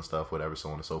drugs, selling stuff, whatever, so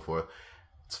on and so forth.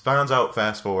 Finds out,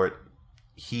 fast forward,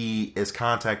 he is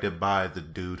contacted by the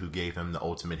dude who gave him the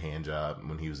ultimate hand job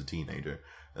when he was a teenager.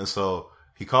 And so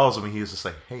he calls him and he was just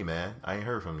like, "Hey man, I ain't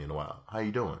heard from you in a while. How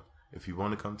you doing? If you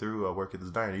want to come through or work at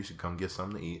this diner, you should come get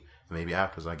something to eat. And maybe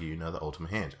afterwards I'll give you another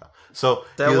ultimate hand job." So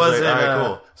that wasn't like, all right,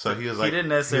 cool. So he was like, he didn't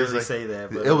necessarily say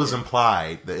that. But it was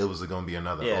implied that it was going to be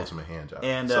another ultimate hand job.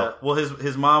 And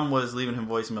his mom was leaving him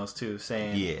voicemails too,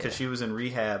 saying because she was in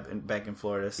rehab back in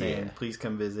Florida, saying please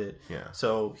come visit. Yeah.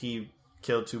 So he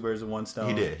killed two birds with one stone.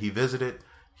 He did. He visited.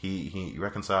 He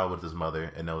reconciled with his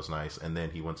mother, and that was nice. And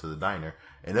then he went to the diner,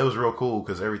 and it was real cool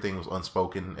because everything was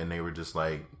unspoken, and they were just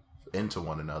like into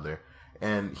one another.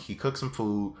 And he cooked some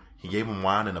food. He gave him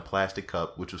wine in a plastic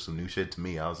cup, which was some new shit to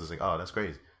me. I was just like, oh, that's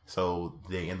crazy. So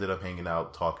they ended up hanging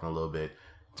out, talking a little bit.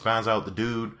 Finds out the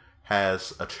dude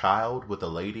has a child with a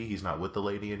lady. He's not with the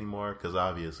lady anymore because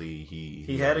obviously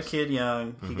he had a kid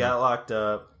young. He got locked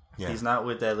up. Yeah. He's not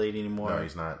with that lady anymore. No,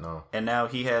 he's not. No. And now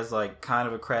he has like kind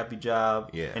of a crappy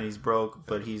job. Yeah. And he's broke,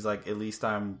 but he's like, at least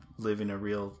I'm living a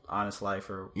real honest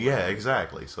life. Or whatever. Yeah,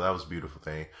 exactly. So that was a beautiful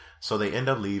thing. So they end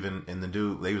up leaving, and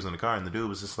they was in the car, and the dude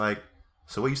was just like,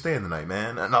 "So where you staying tonight,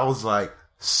 man?" And I was like,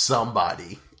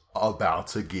 "Somebody about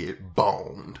to get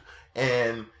boned."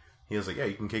 And he was like, "Yeah,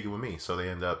 you can kick it with me." So they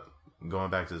end up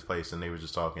going back to this place, and they were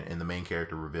just talking, and the main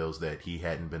character reveals that he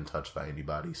hadn't been touched by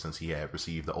anybody since he had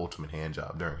received the ultimate hand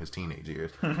job during his teenage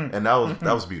years, and that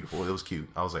was beautiful. It was cute.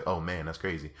 I was like, oh man, that's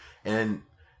crazy. And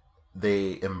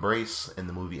they embrace, and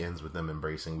the movie ends with them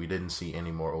embracing. We didn't see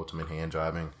any more ultimate hand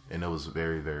jobbing, and it was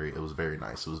very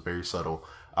nice. It was very subtle.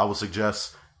 I would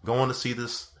suggest going to see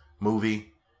this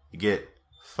movie. You get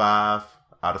 5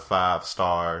 out of 5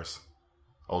 stars.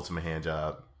 Ultimate hand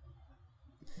job.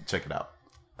 Check it out.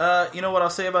 You know what I'll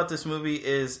say about this movie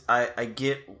is I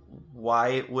get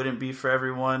why it wouldn't be for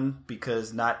everyone,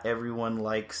 because not everyone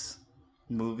likes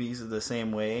movies the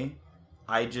same way.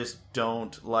 I just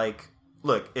don't like...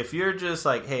 Look, if you're just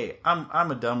like, hey, I'm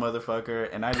a dumb motherfucker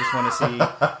and I just want to see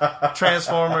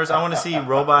Transformers, I want to see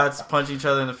robots punch each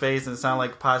other in the face and sound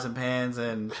like pots and pans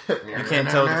and you can't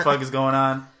tell what the fuck is going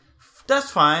on, that's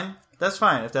fine. That's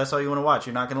fine. If that's all you want to watch,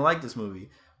 you're not going to like this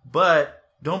movie. But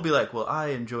don't be like, well, I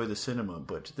enjoy the cinema,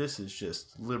 but this is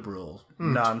just liberal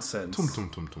nonsense.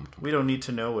 We don't need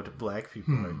to know what black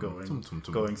people are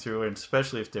going through, and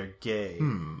especially if they're gay.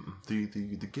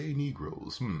 The gay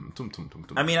Negroes.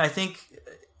 I mean, I think,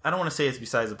 I don't want to say it's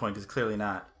besides the point, because clearly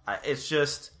not.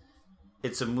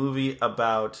 It's a movie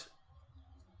about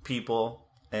people,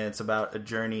 and it's about a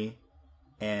journey,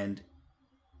 and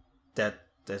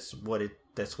that's what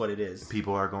it is.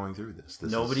 People are going through this.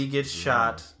 Nobody gets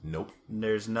shot. Nope.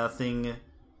 There's nothing's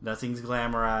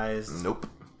glamorized. Nope.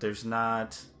 There's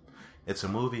not. It's a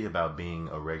movie about being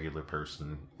a regular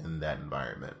person in that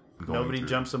environment. Nobody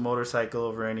jumps a motorcycle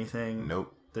over anything.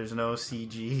 Nope. There's no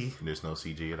CG. There's no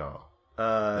CG at all.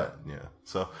 Yeah.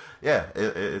 So, yeah,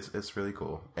 it's really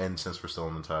cool. And since we're still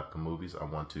on the topic of movies, I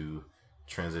want to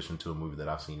transition to a movie that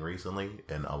I've seen recently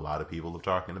and a lot of people are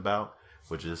talking about,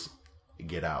 which is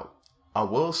Get Out. I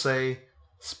will say,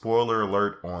 spoiler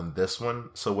alert on this one.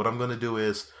 So what I'm going to do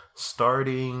is,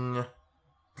 starting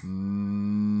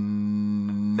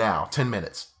now, 10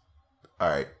 minutes. All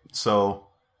right. So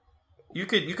you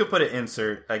could put an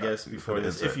insert, I guess, before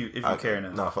this, if you care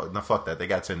enough. No, fuck that. They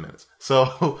got 10 minutes.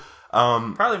 So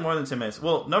probably more than 10 minutes.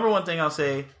 Well, number one thing I'll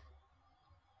say,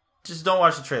 just don't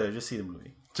watch the trailer. Just see the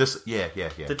movie. Yeah.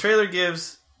 The trailer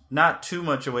gives not too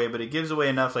much away, but it gives away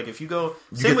enough. Like, if you go...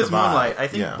 Same with Moonlight. I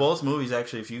think both movies,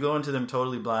 actually, if you go into them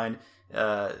totally blind,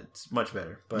 it's much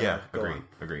better. But yeah,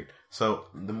 agreed. So,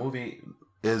 the movie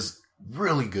is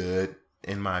really good,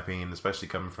 in my opinion, especially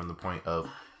coming from the point of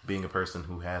being a person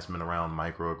who has been around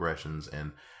microaggressions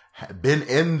and been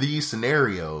in these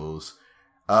scenarios.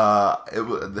 It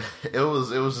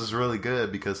was just really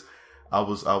good, because I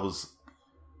was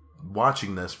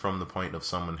watching this from the point of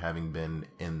someone having been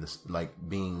in this, like,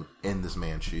 being in this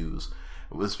man's shoes,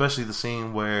 especially the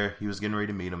scene where he was getting ready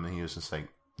to meet him and he was just like,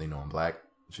 they know I'm black.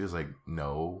 She was like,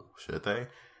 no, should they?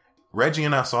 Reggie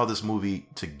and I saw this movie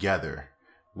together.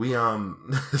 We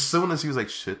as soon as he was like,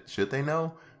 should they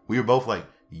know? We were both like,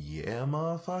 yeah,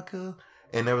 motherfucker.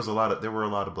 And there were a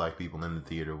lot of black people in the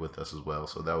theater with us as well,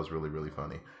 so that was really, really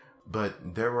funny.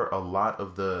 But there were a lot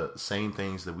of the same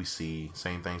things that we see,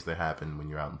 same things that happen when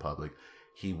you're out in public.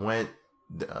 He went,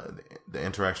 the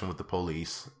interaction with the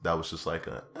police, that was just like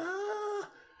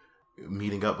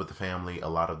meeting up with the family. A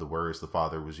lot of the words the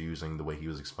father was using, the way he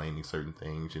was explaining certain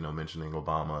things, mentioning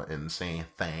Obama and saying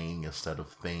thing instead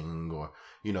of thing, or,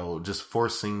 just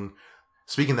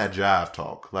speaking that jive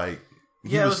talk. Like,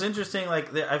 it was interesting.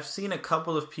 Like, I've seen a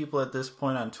couple of people at this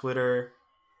point on Twitter,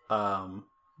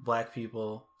 black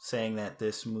people, saying that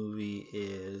this movie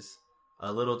is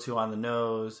a little too on the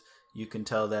nose. You can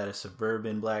tell that a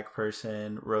suburban black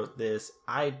person wrote this.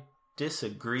 I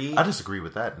disagree. I disagree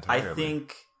with that entirely. I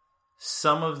think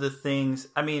some of the things,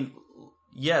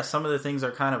 some of the things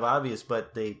are kind of obvious,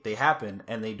 but they happen,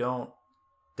 and they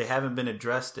haven't been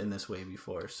addressed in this way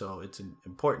before, so it's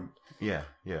important. Yeah,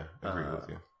 agree with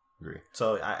you. Agree.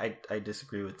 So I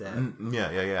disagree with that.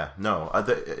 Yeah. No,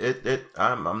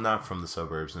 I'm not from the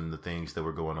suburbs, and the things that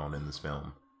were going on in this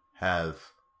film have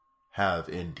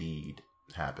indeed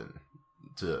happened.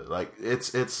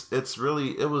 It's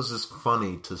really, it was just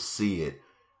funny to see it,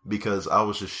 because I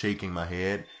was just shaking my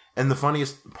head. And the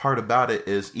funniest part about it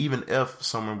is, even if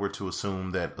someone were to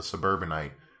assume that a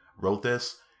suburbanite wrote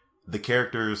this, the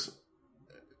character's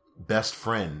best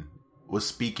friend was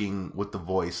speaking with the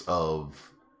voice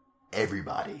of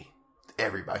everybody.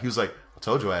 He was like, I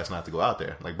told your ass not to go out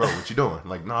there. Like, bro, what you doing?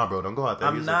 Like, nah, bro, don't go out there.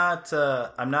 I'm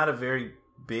not a very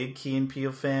big Key and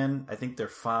Peele fan. I think they're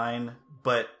fine,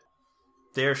 but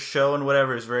their show and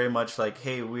whatever is very much like,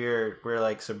 hey, we're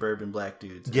like suburban black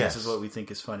dudes. Yes. This is what we think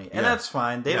is funny. And that's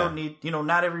fine. They don't need,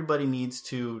 not everybody needs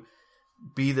to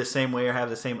be the same way or have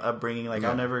the same upbringing. Like,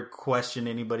 I'll never question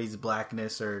anybody's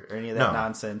blackness or any of that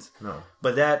nonsense. No.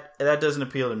 But that doesn't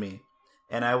appeal to me.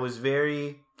 And I was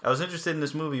interested in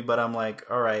this movie, but I'm like,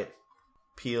 all right,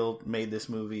 Peele made this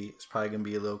movie. It's probably going to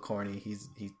be a little corny.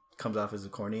 He comes off as a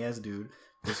corny-ass dude.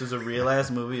 This was a real-ass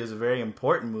movie. It was a very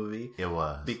important movie. It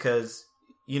was. Because,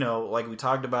 you know, like we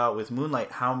talked about with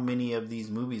Moonlight, how many of these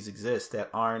movies exist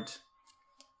that aren't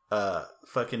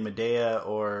fucking Medea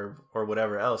or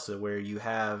whatever else, where you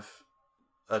have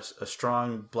a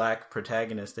strong black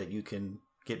protagonist that you can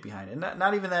get behind. And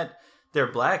not even that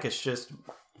they're black, it's just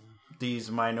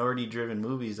these minority-driven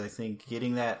movies. I think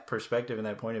getting that perspective and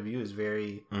that point of view is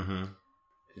very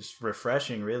it's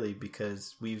refreshing, really,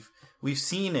 because we've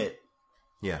seen it.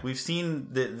 Yeah, we've seen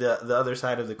the other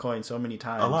side of the coin so many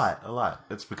times. A lot.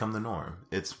 It's become the norm.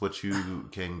 It's what you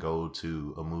can go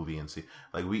to a movie and see.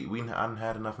 Like I hadn't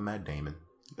had enough of Matt Damon.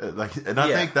 I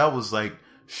think that was like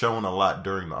shown a lot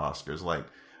during the Oscars. Like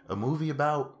a movie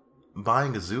about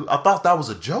buying a zoo. I thought that was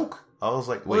a joke. I was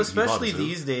like, wait, well, especially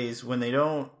these days when they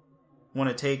don't want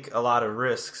to take a lot of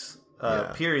risks.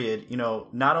 Period. You know,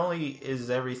 not only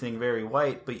is everything very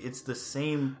white, but it's the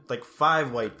same, like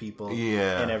 5 white people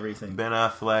and everything. Ben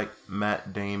Affleck,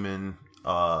 Matt Damon,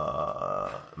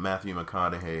 Matthew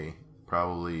McConaughey,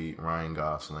 probably Ryan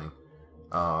Gosling.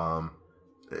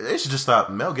 They should just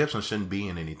stop. Mel Gibson shouldn't be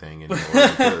in anything anymore.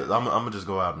 I'm gonna just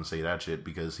go out and say that shit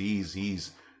because he's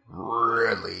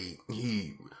really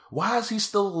why is he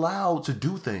still allowed to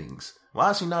do things?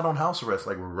 Why is he not on house arrest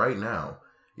like right now?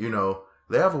 You know,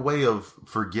 they have a way of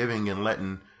forgiving and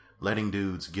letting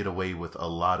dudes get away with a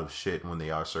lot of shit when they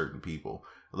are certain people.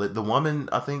 The woman,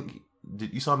 I think,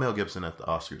 you saw Mel Gibson at the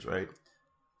Oscars, right?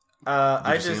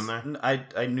 I see him there?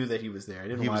 I knew that he was there. I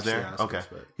didn't watch the Oscars. Okay.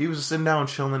 But... He was just sitting down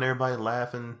chilling, everybody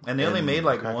laughing. And they only made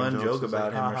like one joke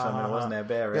about him or something. It wasn't that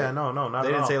bad, right? Yeah, no, not at all.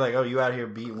 They didn't say like, "Oh, you out here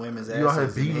beating women's asses." You out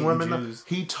here beating women? Jews.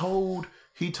 He told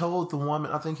the woman,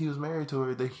 I think he was married to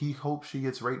her, that he hopes she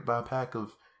gets raped by a pack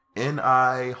of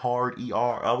N.I. hard ER.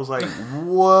 I was like,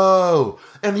 whoa.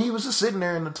 And he was just sitting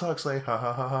there in the tux like, ha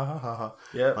ha ha ha ha ha.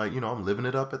 Yeah. Like, you know, I'm living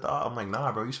it up at the, I'm like,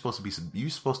 nah, bro, you're supposed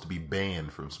to be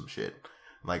banned from some shit.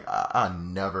 Like, I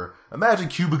never imagine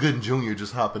Cuba Gooding Jr.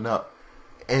 just hopping up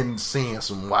and saying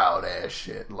some wild ass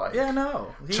shit. Like, yeah,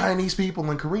 no. Chinese people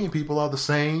and Korean people are the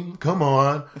same. Come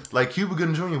on. Like, Cuba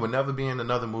Gooding Jr. would never be in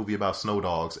another movie about snow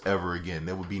dogs ever again.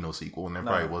 There would be no sequel, and there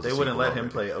probably was. They wouldn't let him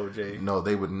play OJ. No,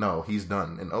 they would. No, he's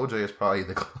done. And OJ is probably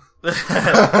the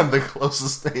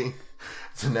closest thing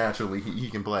to naturally he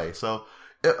can play. So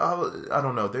I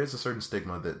don't know. There's a certain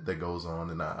stigma that goes on,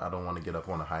 and I don't want to get up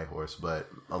on a high horse, but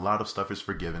a lot of stuff is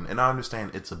forgiven, and I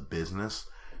understand it's a business.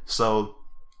 So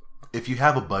if you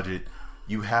have a budget,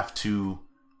 you have to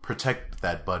protect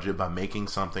that budget by making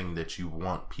something that you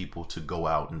want people to go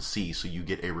out and see, so you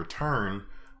get a return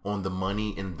on the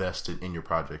money invested in your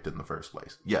project in the first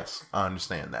place. Yes, I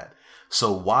understand that.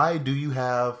 So why do you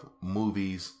have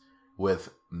movies with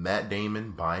Matt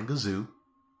Damon buying a zoo?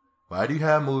 Why do you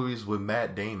have movies with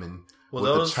Matt Damon with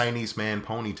the Chinese man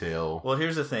ponytail? Well,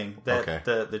 here's the thing.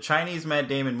 The Chinese Matt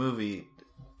Damon movie,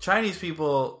 Chinese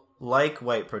people like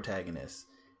white protagonists.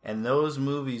 And those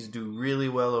movies do really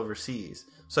well overseas.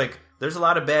 So, like, there's a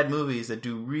lot of bad movies that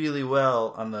do really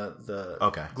well on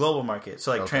the global market. So,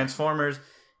 like, Transformers,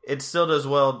 it still does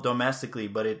well domestically,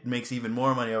 but it makes even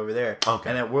more money over there. Okay.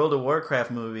 And that World of Warcraft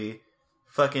movie,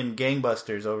 fucking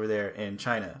gangbusters over there in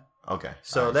China. Okay.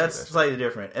 So that's slightly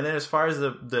different. And then as far as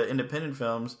the independent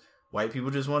films, white people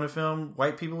just want to film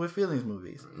white people with feelings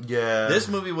movies. Yeah. This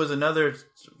movie was another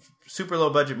super low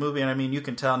budget movie, and I mean, you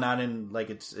can tell not in like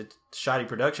it's shoddy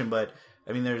production, but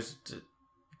I mean, there's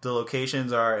the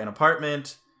locations are an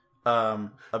apartment, a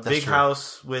big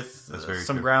house with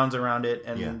some grounds around it,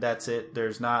 and that's it.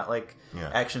 There's not like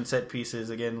action set pieces,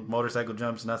 again, motorcycle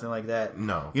jumps, nothing like that.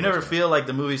 No, you never feel like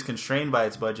the movie's constrained by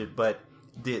its budget, but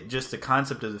just the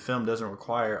concept of the film doesn't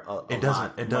require a lot. It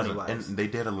doesn't, and they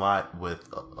did a lot with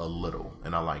a little,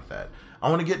 and I like that. I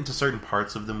want to get into certain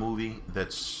parts of the movie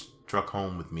that struck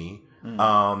home with me.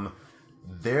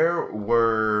 There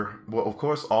were, well, of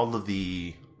course, all of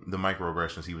the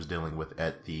microaggressions he was dealing with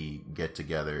at the get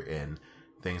together and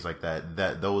things like that.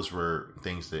 Those were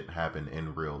things that happened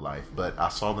in real life. But I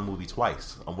saw the movie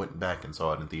twice. I went back and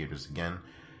saw it in theaters again.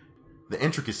 The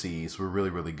intricacies were really,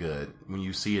 really good. When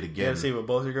you see it again, you had to see it with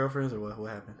both your girlfriends, or what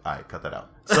happened? All right, cut that out.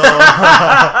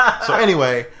 So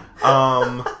anyway,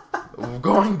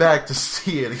 going back to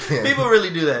see it again. People really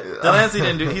do that. Delancey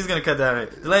didn't do. He's gonna cut that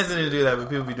out. Delancey didn't do that, but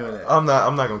people be doing that. I'm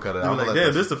not gonna cut it out. Like,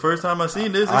 damn, this is the first time I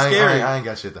seen this. It's scary. I ain't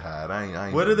got shit to hide. I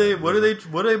ain't what are they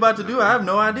about to do? I have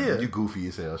no idea. You goofy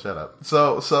as hell. Shut up.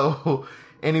 So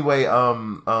Anyway,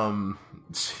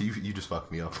 you just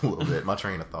fucked me up a little bit. My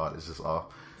train of thought is just off.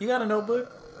 You got a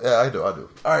notebook? Yeah, I do. All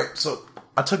right, so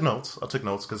I took notes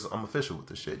because I'm official with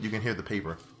this shit. You can hear the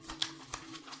paper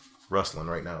rustling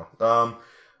right now.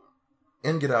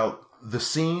 In Get Out, the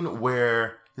scene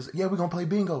where he's like, yeah, we're gonna play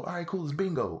bingo. All right, cool, it's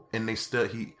bingo. And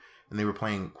they were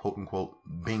playing quote unquote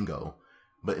bingo,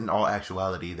 but in all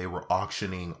actuality, they were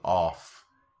auctioning off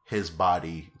his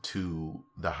body to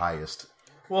the highest.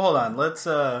 Well, hold on. Let's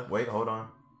wait. Hold on.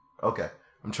 Okay.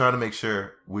 I'm trying to make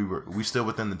sure we still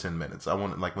within the 10 minutes. I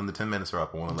want when the 10 minutes are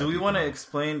up, I want to. Do we want to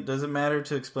explain? Does it matter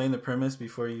to explain the premise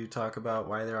before you talk about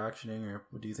why they're auctioning, or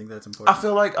do you think that's important? I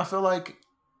feel like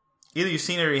either you've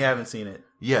seen it or you haven't seen it.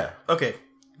 Yeah. Okay.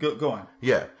 Go on.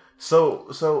 Yeah. So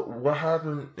what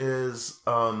happened is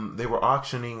they were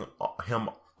auctioning him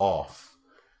off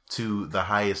to the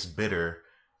highest bidder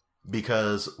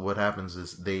because what happens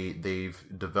is they've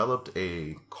developed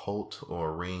a cult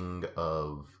or ring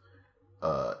of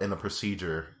in a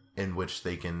procedure in which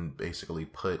they can basically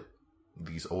put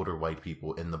these older white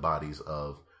people in the bodies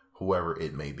of whoever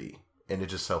it may be. And it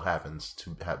just so happens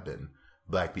to have been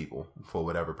black people for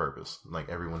whatever purpose. Like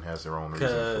everyone has their own reason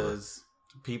for it. Because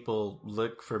people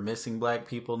look for missing black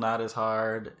people not as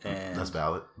hard. And that's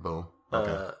valid. Boom.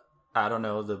 Okay. I don't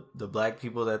know, the black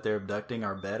people that they're abducting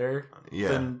are better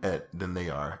than they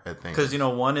are at things. Because,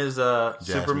 one is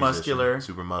super muscular.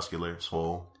 Super muscular,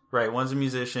 swole. Right, one's a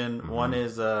musician. Mm-hmm. One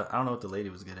is I don't know what the lady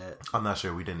was good at. I'm not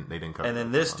sure. They didn't cover. And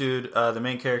then this dude, the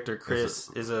main character Chris,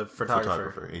 is a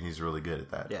photographer, and he's really good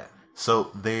at that. Yeah.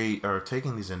 So they are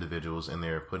taking these individuals and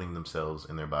they're putting themselves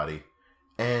in their body,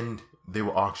 and they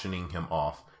were auctioning him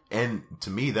off. And to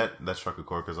me, that struck a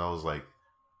chord because I was like,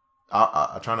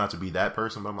 I try not to be that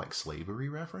person, but I'm like, slavery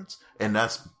reference, and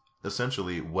that's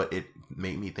essentially what it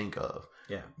made me think of.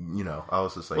 Yeah. I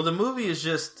was just like, well, the movie is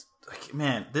just like,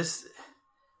 man, this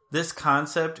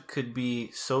concept could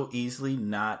be so easily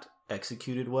not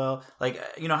executed well. Like,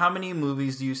 how many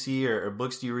movies do you see or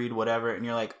books do you read, whatever, and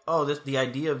you're like, oh, the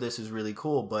idea of this is really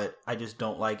cool, but I just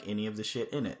don't like any of the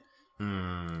shit in it.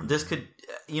 This could,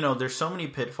 there's so many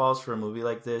pitfalls for a movie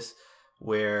like this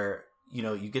where,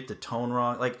 you get the tone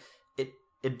wrong. Like,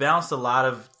 it balanced a lot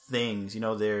of things.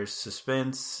 There's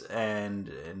suspense and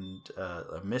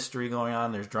a mystery going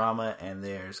on. There's drama and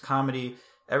there's comedy.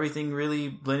 Everything really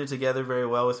blended together very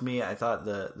well with me. I thought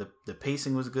the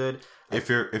pacing was good. If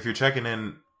you're checking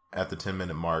in at the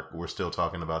 10-minute mark, we're still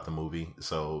talking about the movie.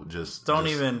 So just don't.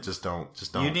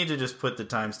 You need to just put the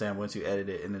timestamp once you edit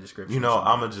it in the description.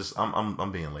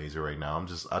 I'm being lazy right now.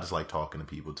 I just like talking to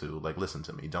people too. Like, listen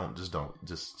to me. Don't.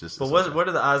 But what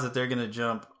are the odds that they're gonna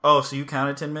jump? Oh, so you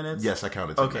counted 10 minutes? Yes, I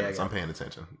counted 10 minutes. I'm paying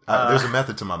attention. There's a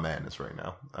method to my madness right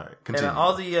now. All right, continue. And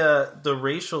all the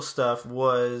racial stuff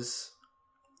was,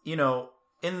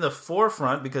 in the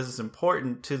forefront because it's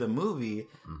important to the movie,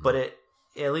 but it,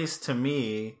 at least to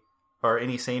me or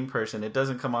any sane person, it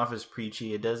doesn't come off as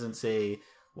preachy. It doesn't say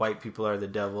white people are the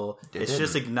devil. It's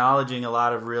just acknowledging a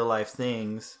lot of real life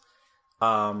things.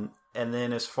 And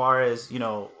then as far as,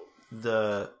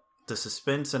 the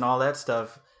suspense and all that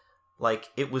stuff, like,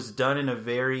 it was done in a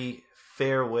very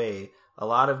fair way. A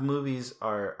lot of movies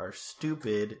are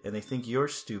stupid and they think you're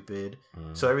stupid.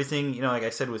 So everything, like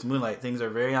I said with Moonlight, things are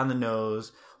very on the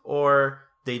nose, or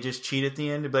they just cheat at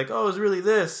the end to be like, oh, it was really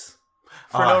this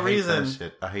for no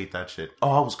reason. I hate that shit.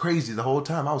 Oh, I was crazy the whole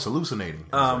time. I was hallucinating.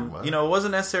 It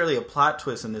wasn't necessarily a plot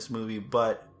twist in this movie,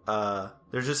 but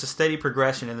there's just a steady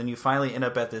progression, and then you finally end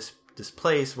up at this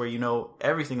place where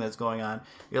everything that's going on.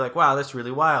 You're like, wow, that's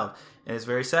really wild. And it's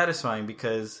very satisfying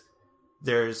because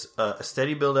there's a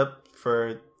steady build up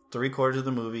for 3/4 of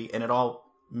the movie, and it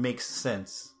all makes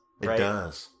sense. Right?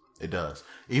 It does.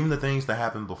 Even the things that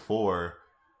happened before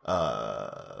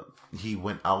he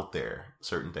went out there,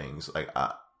 certain things. Like,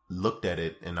 I looked at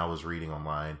it and I was reading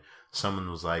online. Someone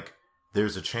was like,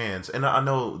 there's a chance, and I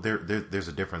know there's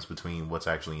a difference between what's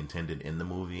actually intended in the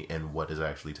movie and what is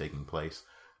actually taking place.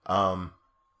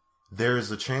 There's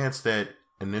a chance that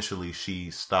initially she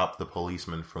stopped the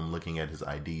policeman from looking at his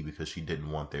ID because she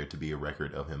didn't want there to be a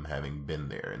record of him having been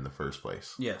there in the first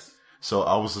place. Yes. So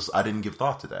I didn't give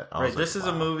thought to that. Right. This is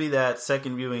a movie that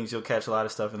second viewings, you'll catch a lot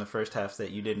of stuff in the first half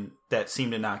that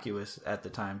seemed innocuous at the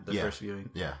time, first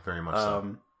viewing. Yeah, very much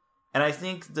so. And I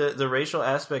think the racial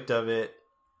aspect of it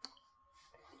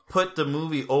put the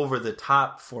movie over the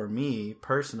top for me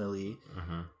personally.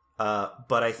 But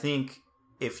I think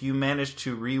if you manage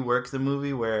to rework the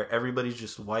movie where everybody's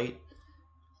just white,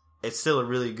 it's still a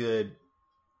really good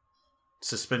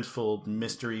suspenseful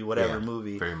mystery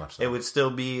movie. Very much so. It would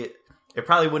still be, it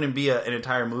probably wouldn't be an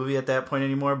entire movie at that point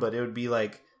anymore, but it would be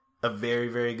like a very,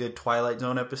 very good Twilight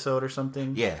Zone episode or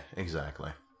something. Yeah,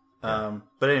 exactly.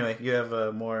 But anyway, you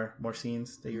have more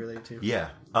scenes that you relate to? Yeah.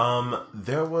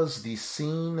 There was the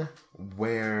scene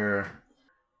where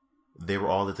they were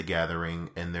all at the gathering,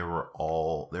 and there were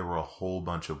a whole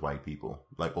bunch of white people,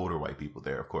 like older white people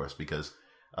there, of course, because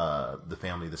the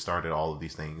family that started all of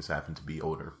these things happened to be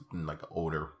older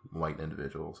white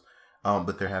individuals.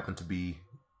 But there happened to be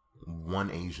one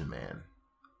Asian man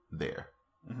there.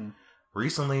 Mm-hmm.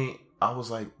 Recently, I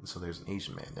was like, so there's an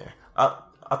Asian man there.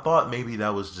 I thought maybe he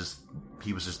was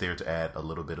just there to add a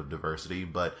little bit of diversity.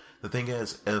 But the thing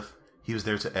is, if he was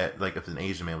there to add, like, if an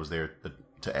Asian man was there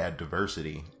to add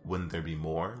diversity, wouldn't there be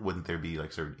more? Wouldn't there be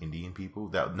like certain Indian people?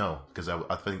 No, because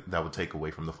I think that would take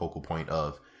away from the focal point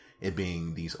of it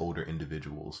being these older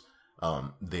individuals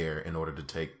there in order to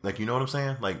take, like, you know what I'm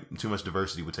saying? Like, too much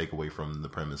diversity would take away from the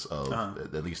premise of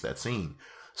at least that scene.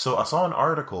 So I saw an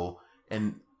article,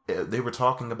 and they were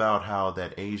talking about how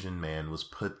that Asian man was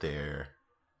put there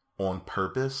on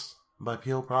purpose by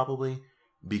Peele, probably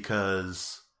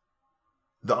because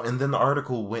and then the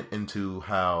article went into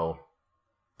how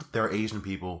there are Asian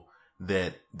people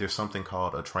that there's something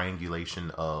called a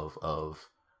triangulation of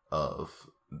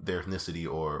their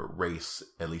ethnicity or race,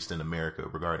 at least in America,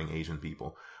 regarding Asian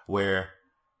people, where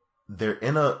they're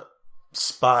in a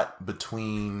spot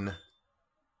between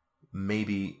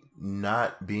maybe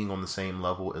not being on the same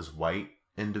level as white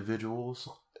individuals,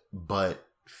 but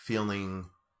feeling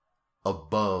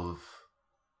above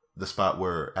the spot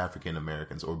where African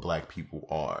Americans or black people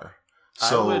are.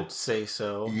 So, I would say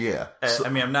so. Yeah. I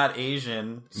mean, I'm not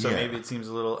Asian, so maybe it seems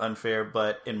a little unfair,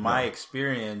 but in my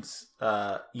experience,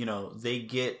 they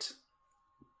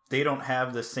don't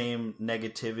have the same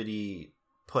negativity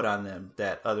put on them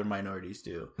that other minorities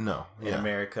do. No. In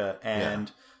America.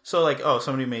 And so, like,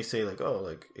 somebody may say, like,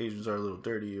 like, Asians are a little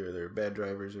dirty, or they're bad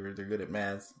drivers, or they're good at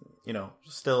math.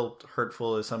 Still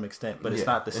hurtful to some extent, but it's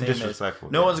not the same as...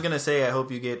 No one's going to say, I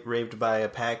hope you get raped by a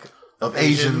pack of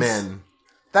Asian men.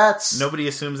 Nobody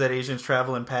assumes that Asians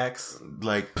travel in packs.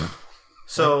 Like...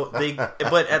 So,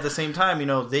 but at the same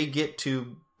time, they get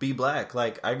to be black.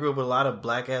 Like, I grew up with a lot of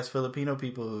black-ass Filipino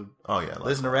people who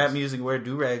listen to rap music, wear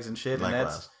do-rags and shit, and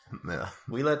that's... Yeah.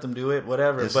 We let them do it,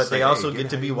 whatever. But they also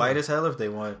get to be white as hell if they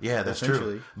want. Yeah, that's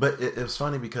true. But it was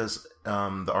funny because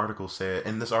the article said,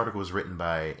 and this article was written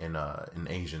by an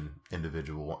Asian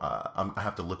individual. I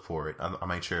have to look for it. I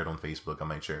might share it on Facebook. I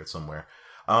might share it somewhere.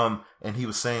 And he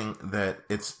was saying that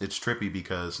it's trippy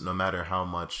because no matter how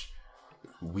much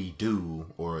we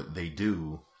do or they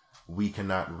do, we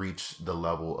cannot reach the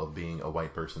level of being a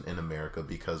white person in America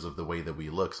because of the way that we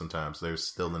look. Sometimes there's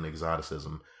still an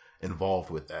exoticism involved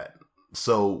with that,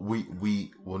 so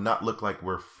we will not look like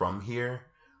we're from here,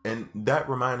 and that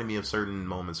reminded me of certain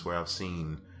moments where I've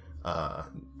seen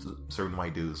certain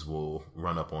white dudes will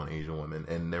run up on Asian women,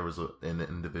 and there was a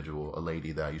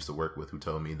lady that I used to work with who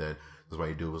told me that this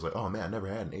white dude was like, oh man, I never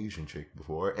had an Asian chick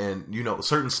before, and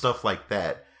certain stuff like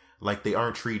that, like they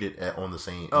aren't treated on the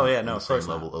same same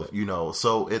level of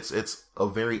so it's a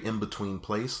very in between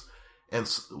place. And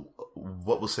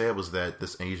what was said was that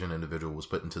this Asian individual was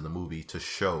put into the movie to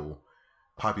show,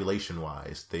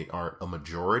 population-wise, they aren't a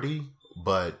majority,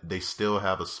 but they still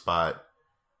have a spot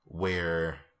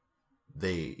where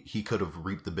he could have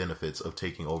reaped the benefits of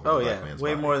taking over the black man's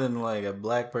body. More than like a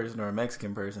black person or a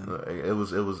Mexican person. It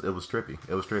was trippy.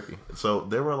 It was trippy. So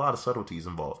there were a lot of subtleties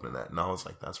involved in that, and I was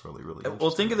like, that's really, really interesting.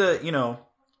 Well, think of the,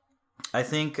 I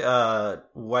think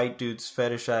white dudes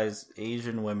fetishize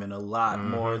Asian women a lot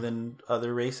more than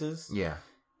other races. Yeah.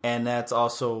 And that's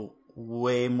also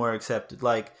way more accepted.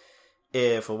 Like,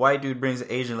 if a white dude brings an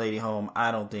Asian lady home,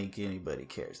 I don't think anybody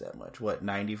cares that much.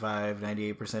 95,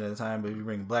 98% of the time. But if you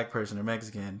bring a black person or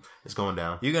Mexican... It's going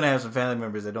down. You're going to have some family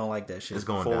members that don't like that shit. It's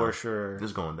going down. For sure.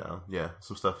 It's going down. Yeah.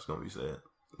 Some stuff is going to be said.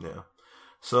 Yeah.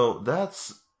 So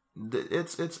that's...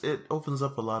 It opens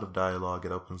up a lot of dialogue.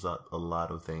 It opens up a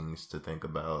lot of things to think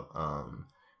about,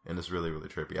 and it's really, really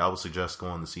trippy. I would suggest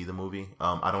going to see the movie.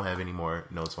 I don't have any more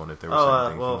notes on it. There were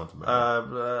certain things you want to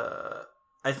mention.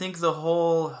 I think the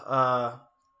whole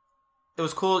it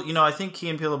was cool. I think Key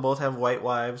and Peele both have white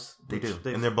wives. They do,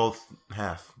 and they're both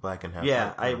half black and half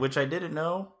white. Which I didn't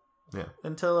know. Yeah.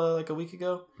 Until like a week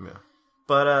ago. Yeah.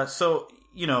 But so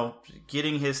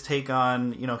getting his take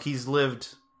on he's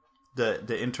lived the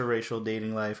interracial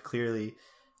dating life clearly,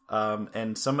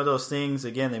 and some of those things,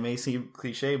 again, they may seem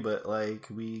cliche, but like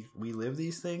we live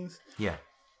these things. Yeah.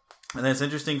 And that's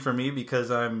interesting for me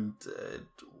because I'm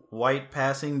white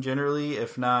passing generally,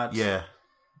 if not. Yeah.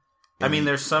 I mean,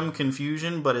 there's some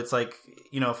confusion, but it's like,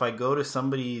 if I go to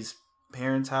somebody's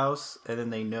parents' house and then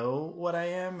they know what I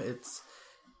am,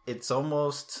 it's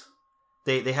almost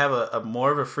they have a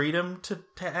more of a freedom to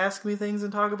ask me things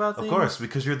and talk about things. Of course,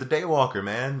 because you're the daywalker,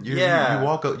 man. You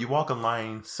walk a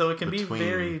line. So it can be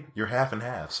very. You're half and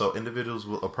half. So individuals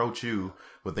will approach you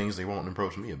with things they won't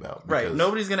approach me about. Right.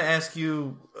 Nobody's gonna ask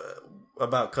you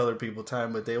about colored people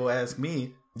time, but they will ask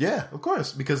me. Yeah, of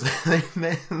course, because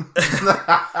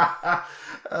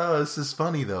oh, it's just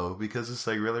funny though, because it's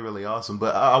like really, really awesome.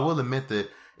 But I will admit that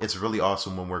it's really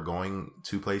awesome when we're going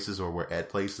to places or we're at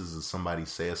places and somebody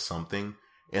says something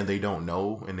and they don't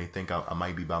know and they think I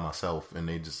might be by myself and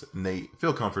they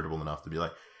feel comfortable enough to be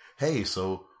like, hey,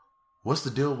 so what's the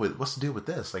deal with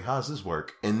this? Like, how does this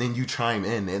work? And then you chime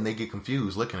in and they get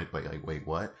confused looking at like, wait,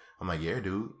 what? I'm like, yeah,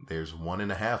 dude, there's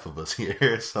 1.5 of us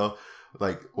here. So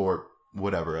like, or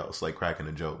whatever else, like cracking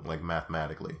a joke, like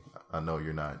mathematically. I know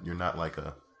you're not like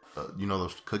you know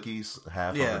those cookies,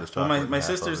 half of it is chocolate. Well, my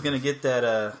sister's gonna get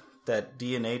that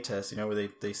DNA test, where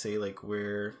they say like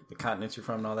where the continents you're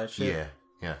from and all that shit.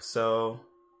 Yeah. So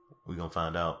we're gonna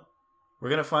find out. We're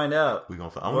gonna find out.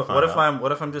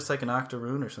 What if I'm just like an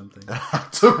octoroon or something?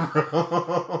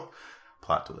 Octoroon.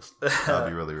 Plot twist. That'd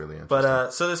be really, really interesting.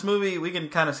 But so this movie, we can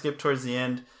kind of skip towards the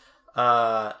end.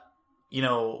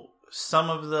 Some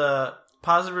of the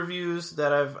positive reviews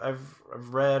that I've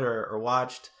read or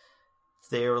watched,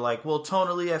 they were like, well,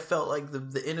 tonally, I felt like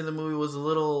the end of the movie was a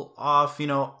little off.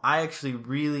 I actually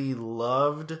really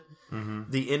loved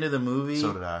the end of the movie.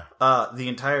 So did I. The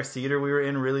entire theater we were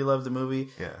in really loved the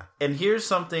movie. Yeah. And here's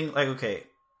something, like, okay,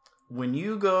 when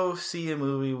you go see a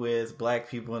movie with black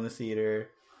people in the theater,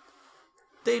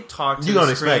 they talk to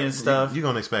the screen and stuff. You're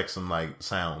going to expect some, like,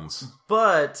 sounds.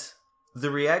 But the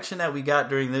reaction that we got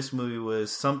during this movie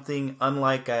was something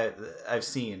unlike I've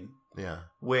seen. Yeah.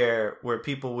 Where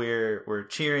people were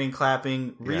cheering,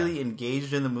 clapping, really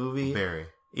engaged in the movie. Very.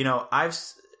 I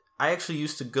actually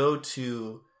used to go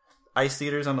to Ice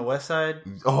Theaters on the West Side.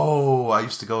 Oh, I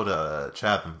used to go to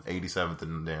Chatham, 87th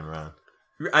and Dan Ryan.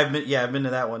 I've been to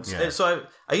that one. Yeah. So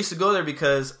I used to go there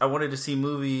because I wanted to see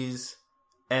movies,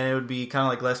 and it would be kind of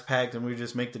like less packed, and we would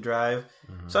just make the drive.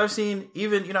 Mm-hmm. So I've seen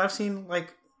I've seen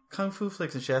like kung fu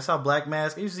flicks and shit. I saw Black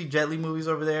Mask. I used to see Jet Li movies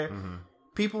over there. Mm-hmm.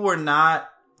 People were not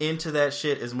into that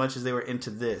shit as much as they were into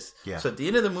this. Yeah. So at the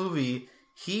end of the movie,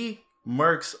 he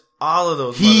murks all of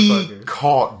those motherfuckers. He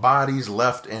caught bodies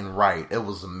left and right. It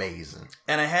was amazing.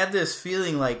 And I had this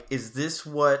feeling like, is this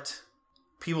what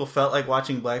people felt like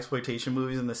watching blaxploitation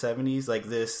movies in the 70s? Like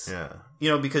this,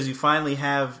 because you finally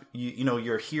have,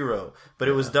 your hero. But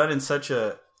it was done in such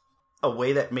a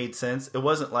way that made sense. It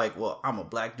wasn't like, well, I'm a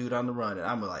black dude on the run and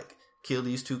I'm gonna like kill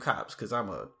these 2 cops because I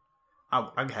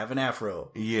have an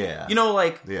afro. Yeah.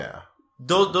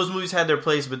 Those movies had their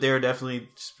place, but they were definitely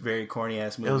just very corny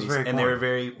ass movies. And they were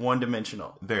very one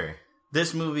dimensional. Very.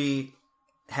 This movie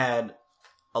had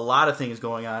a lot of things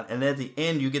going on, and at the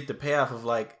end you get the payoff of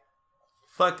like,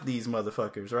 fuck these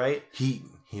motherfuckers, right? He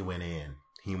went in.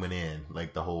 He went in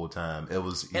like the whole time. It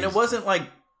wasn't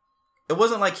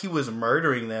like he was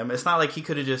murdering them. It's not like he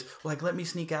could have just like, let me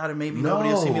sneak out and maybe nobody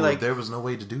will see me. Like, there was no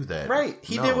way to do that. Right.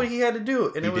 He did what he had to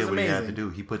do, and it was amazing. He did what he had to do.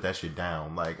 He put that shit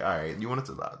down. Like, all right, you wanted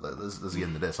to let's get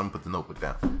into this. I'm gonna put the notebook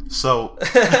down. So,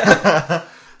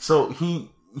 so he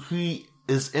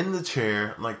is in the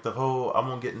chair. Like I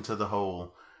won't get into the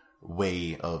whole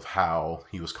way of how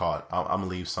he was caught. I'm gonna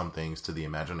leave some things to the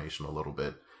imagination a little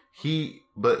bit.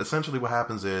 But essentially, what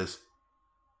happens is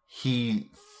he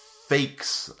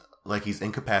fakes like he's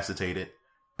incapacitated,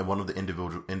 and one of the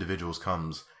individuals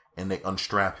comes and they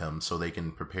unstrap him so they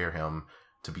can prepare him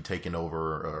to be taken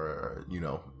over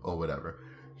or whatever.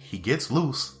 He gets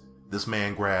loose. This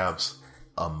man grabs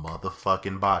a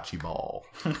motherfucking bocce ball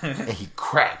and he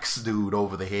cracks dude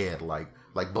over the head like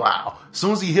blow. As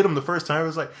soon as he hit him the first time, it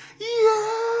was like,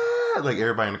 yeah! Like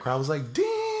everybody in the crowd was like,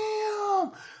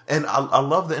 damn! And I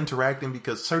love the interacting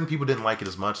because certain people didn't like it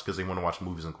as much because they want to watch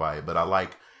movies in quiet, but I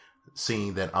like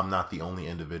seeing that I'm not the only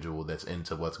individual that's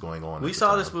into what's going on. We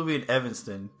saw this movie in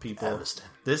Evanston, people. Evanston.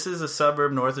 This is a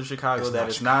suburb north of Chicago that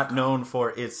is not known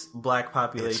for its black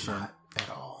population. It's not at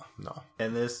all. No.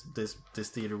 And this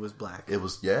theater was black. It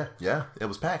was, yeah. It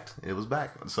was packed. It was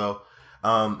packed. So,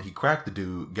 he cracked the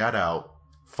dude, got out,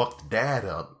 fucked the dad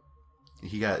up.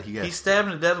 He stabbed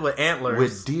him to death with antlers.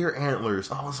 With deer antlers.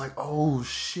 I was like, oh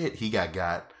shit. He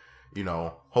got,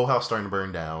 whole house starting to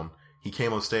burn down. He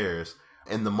came upstairs.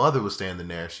 And the mother was standing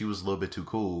there. She was a little bit too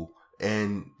cool.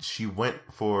 And she went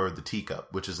for the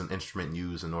teacup, which is an instrument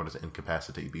used in order to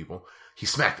incapacitate people. He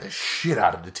smacked the shit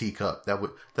out of the teacup. That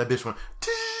bitch went,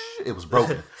 it was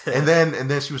broken. and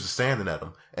then she was just standing at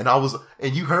him. And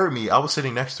you heard me. I was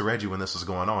sitting next to Reggie when this was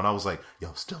going on. I was like,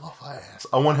 yo, still off her ass.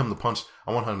 I want him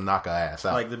to knock her ass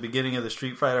out. Like the beginning of the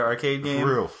Street Fighter arcade game?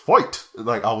 For real, fight.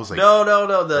 Like, I was like... No.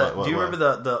 Do you remember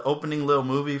the opening little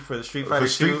movie for the Street Fighter? For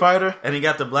Street Fighter? And he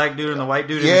got the black dude and the white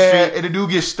dude in the street? Yeah, and the dude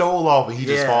gets stole off and he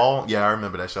just fall. Yeah, I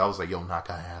remember that shit. I was like, yo, knock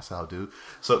her ass out, dude.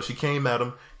 So she came at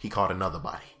him. He caught another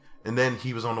body. And then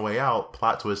he was on the way out.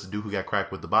 Plot twist, the dude who got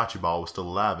cracked with the bocce ball was still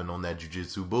alive and on that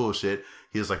jujitsu bullshit.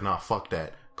 He was like, nah, fuck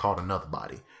that. Caught another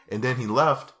body. And then he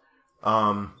left.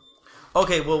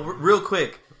 Okay, well, real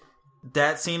quick.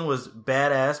 That scene was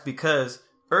badass because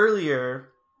earlier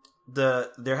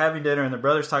they're having dinner and the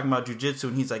brother's talking about jujitsu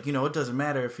and he's like, you know, it doesn't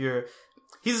matter if you're...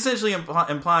 He's essentially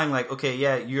implying like, okay,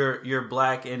 yeah, you're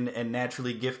black and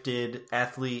naturally gifted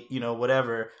athlete, you know,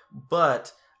 whatever,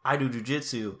 but... I do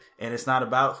jujitsu, and it's not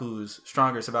about who's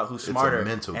stronger; it's about who's smarter. It's a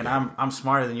mental and game. I'm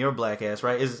smarter than your black ass,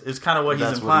 right? It's kind of what he's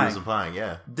implying. That's what he was implying,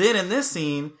 yeah. Then in this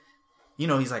scene, you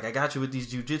know, he's like, "I got you with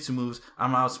these jujitsu moves.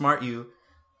 I'm outsmart you."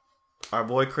 Our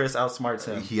boy Chris outsmarts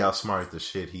him. He outsmarted the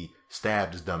shit. He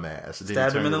stabbed his dumb ass.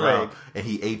 Stabbed him in the leg, and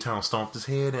he 8-pound stomped his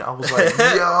head. And I was like,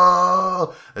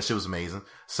 "Yo, that shit was amazing."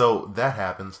 So that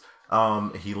happens.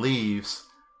 He leaves.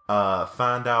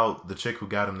 Find out the chick who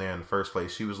got him there in the first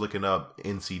place. She was looking up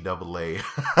NCAA.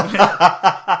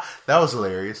 That was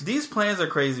hilarious. These plans are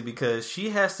crazy because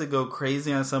she has to go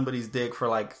crazy on somebody's dick for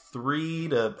like 3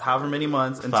 to however many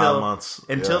months 5 months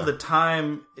until the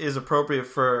time is appropriate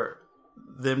for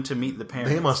them to meet the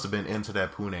parents. They must have been into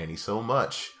that punani so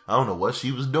much. I don't know what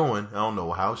she was doing. I don't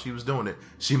know how she was doing it.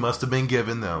 She must have been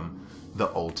giving them the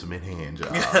ultimate hand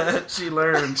job. She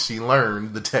learned. She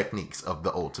learned the techniques of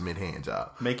the ultimate hand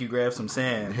job. Make you grab some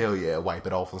sand. Hell yeah, wipe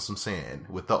it off on some sand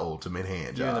with the ultimate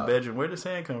hand job. You're in the bedroom. Where does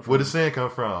sand come from? Where does sand come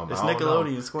from? It's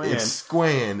Nickelodeon Squan. It's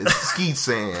Squan. It's skeet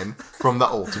sand from the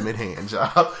ultimate hand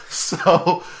job.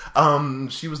 So,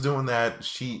 she was doing that.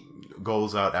 She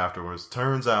goes out afterwards.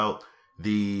 Turns out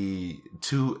the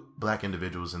 2 black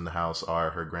individuals in the house are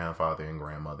her grandfather and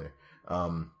grandmother.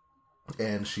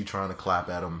 And she trying to clap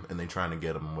at him, and they trying to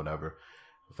get him, and whatever.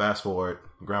 Fast forward,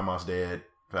 grandma's dead.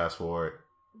 Fast forward,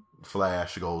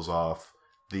 flash goes off.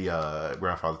 The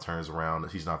grandfather turns around.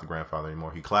 He's not the grandfather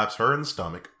anymore. He claps her in the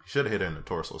stomach. He should have hit her in the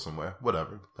torso somewhere.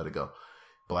 Whatever, let it go.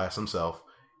 Blasts himself.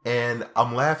 And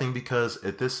I'm laughing because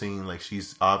at this scene, like,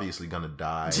 she's obviously gonna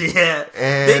die. Yeah,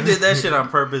 and they did that shit on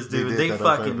purpose, dude. They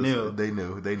fucking knew. They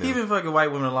knew. He been fucking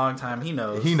white women a long time. He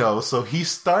knows. So he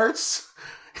starts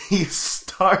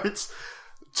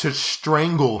to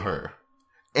strangle her,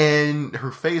 and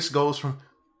her face goes from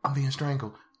I'm being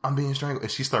strangled, and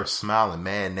she starts smiling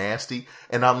mad nasty.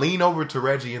 And I lean over to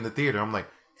Reggie in the theater. I'm like,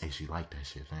 hey, she liked that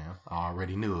shit, fam. I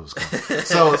already knew it was coming.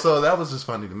 so that was just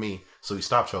funny to me. So he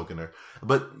stopped choking her.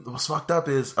 But what's fucked up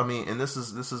is, I mean, and this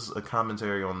is a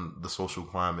commentary on the social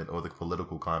climate or the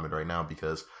political climate right now,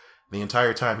 because the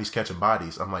entire time he's catching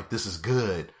bodies, I'm like, this is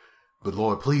good. But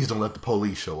Lord, please don't let the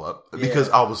police show up, because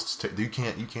you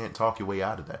can't talk your way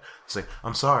out of that. Say,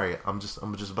 I'm sorry, I'm just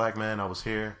a black man. I was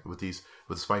here with this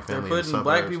white family. They're putting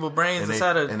black people brains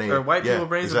inside or white people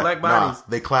brains in black bodies.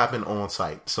 They clapping on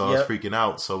sight, so I was freaking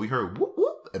out. So we heard whoop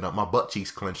whoop, and my butt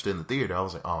cheeks clenched in the theater. I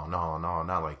was like, oh no,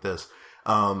 not like this.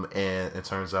 And it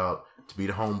turns out to be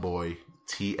the homeboy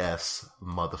TS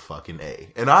motherfucking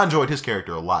A, and I enjoyed his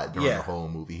character a lot during the whole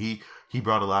movie. He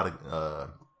brought a lot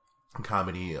of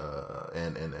comedy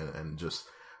and just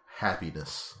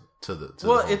happiness to the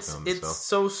whole film. It's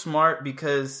so smart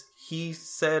because he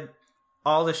said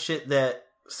all the shit that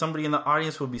somebody in the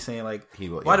audience would be saying, like,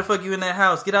 why the fuck you in that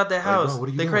house? Get out that house. Bro, what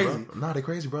are you They're doing, crazy. Bro? Nah, they're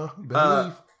crazy, bro. You better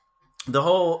leave. The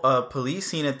whole police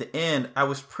scene at the end, I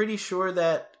was pretty sure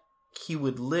that he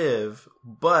would live,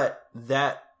 but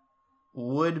that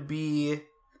would be,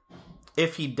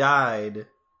 if he died,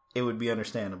 it would be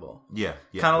understandable. Yeah.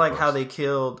 Kind of like how they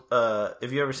killed,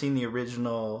 have you ever seen the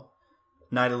original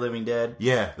Night of the Living Dead?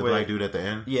 Yeah, the black dude at the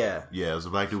end? Yeah. Yeah, it was a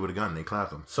black dude with a gun. They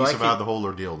clapped him. So he survived the whole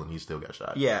ordeal, and he still got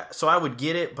shot. Yeah, so I would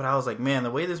get it, but I was like, man,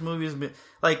 the way this movie has been,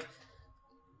 like,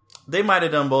 they might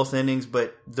have done both endings,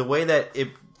 but the way that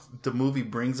the movie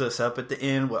brings us up at the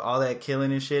end with all that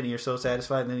killing and shit, and you're so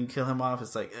satisfied, and then you kill him off,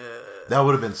 it's like, that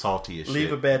would have been salty as shit.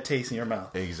 Leave a bad taste in your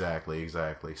mouth. Exactly.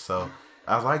 So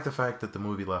I like the fact that the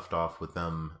movie left off with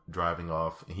them driving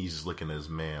off, and he's just looking at his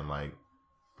man like,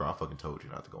 bro, I fucking told you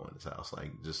not to go in this house.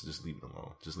 Like, just leave it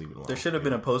alone. Just leave it alone. There should have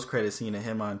been a post-credit scene of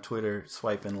him on Twitter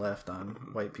swiping left on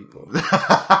white people. It's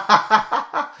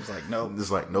like, nope.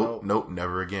 It's like, nope,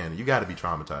 never again. You got to be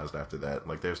traumatized after that.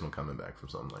 Like, there's no coming back from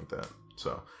something like that.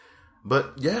 So,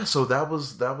 but yeah, so that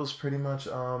was pretty much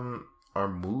our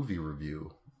movie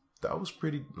review. that was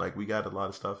pretty. Like, we got a lot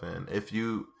of stuff in. If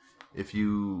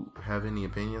you have any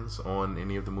opinions on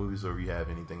any of the movies, or you have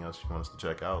anything else you want us to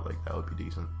check out, like, that would be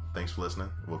decent. Thanks for listening.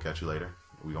 We'll catch you later.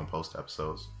 We're gonna post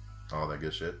episodes, all that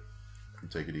good shit.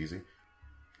 Take it easy,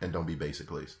 and don't be basic,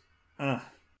 please.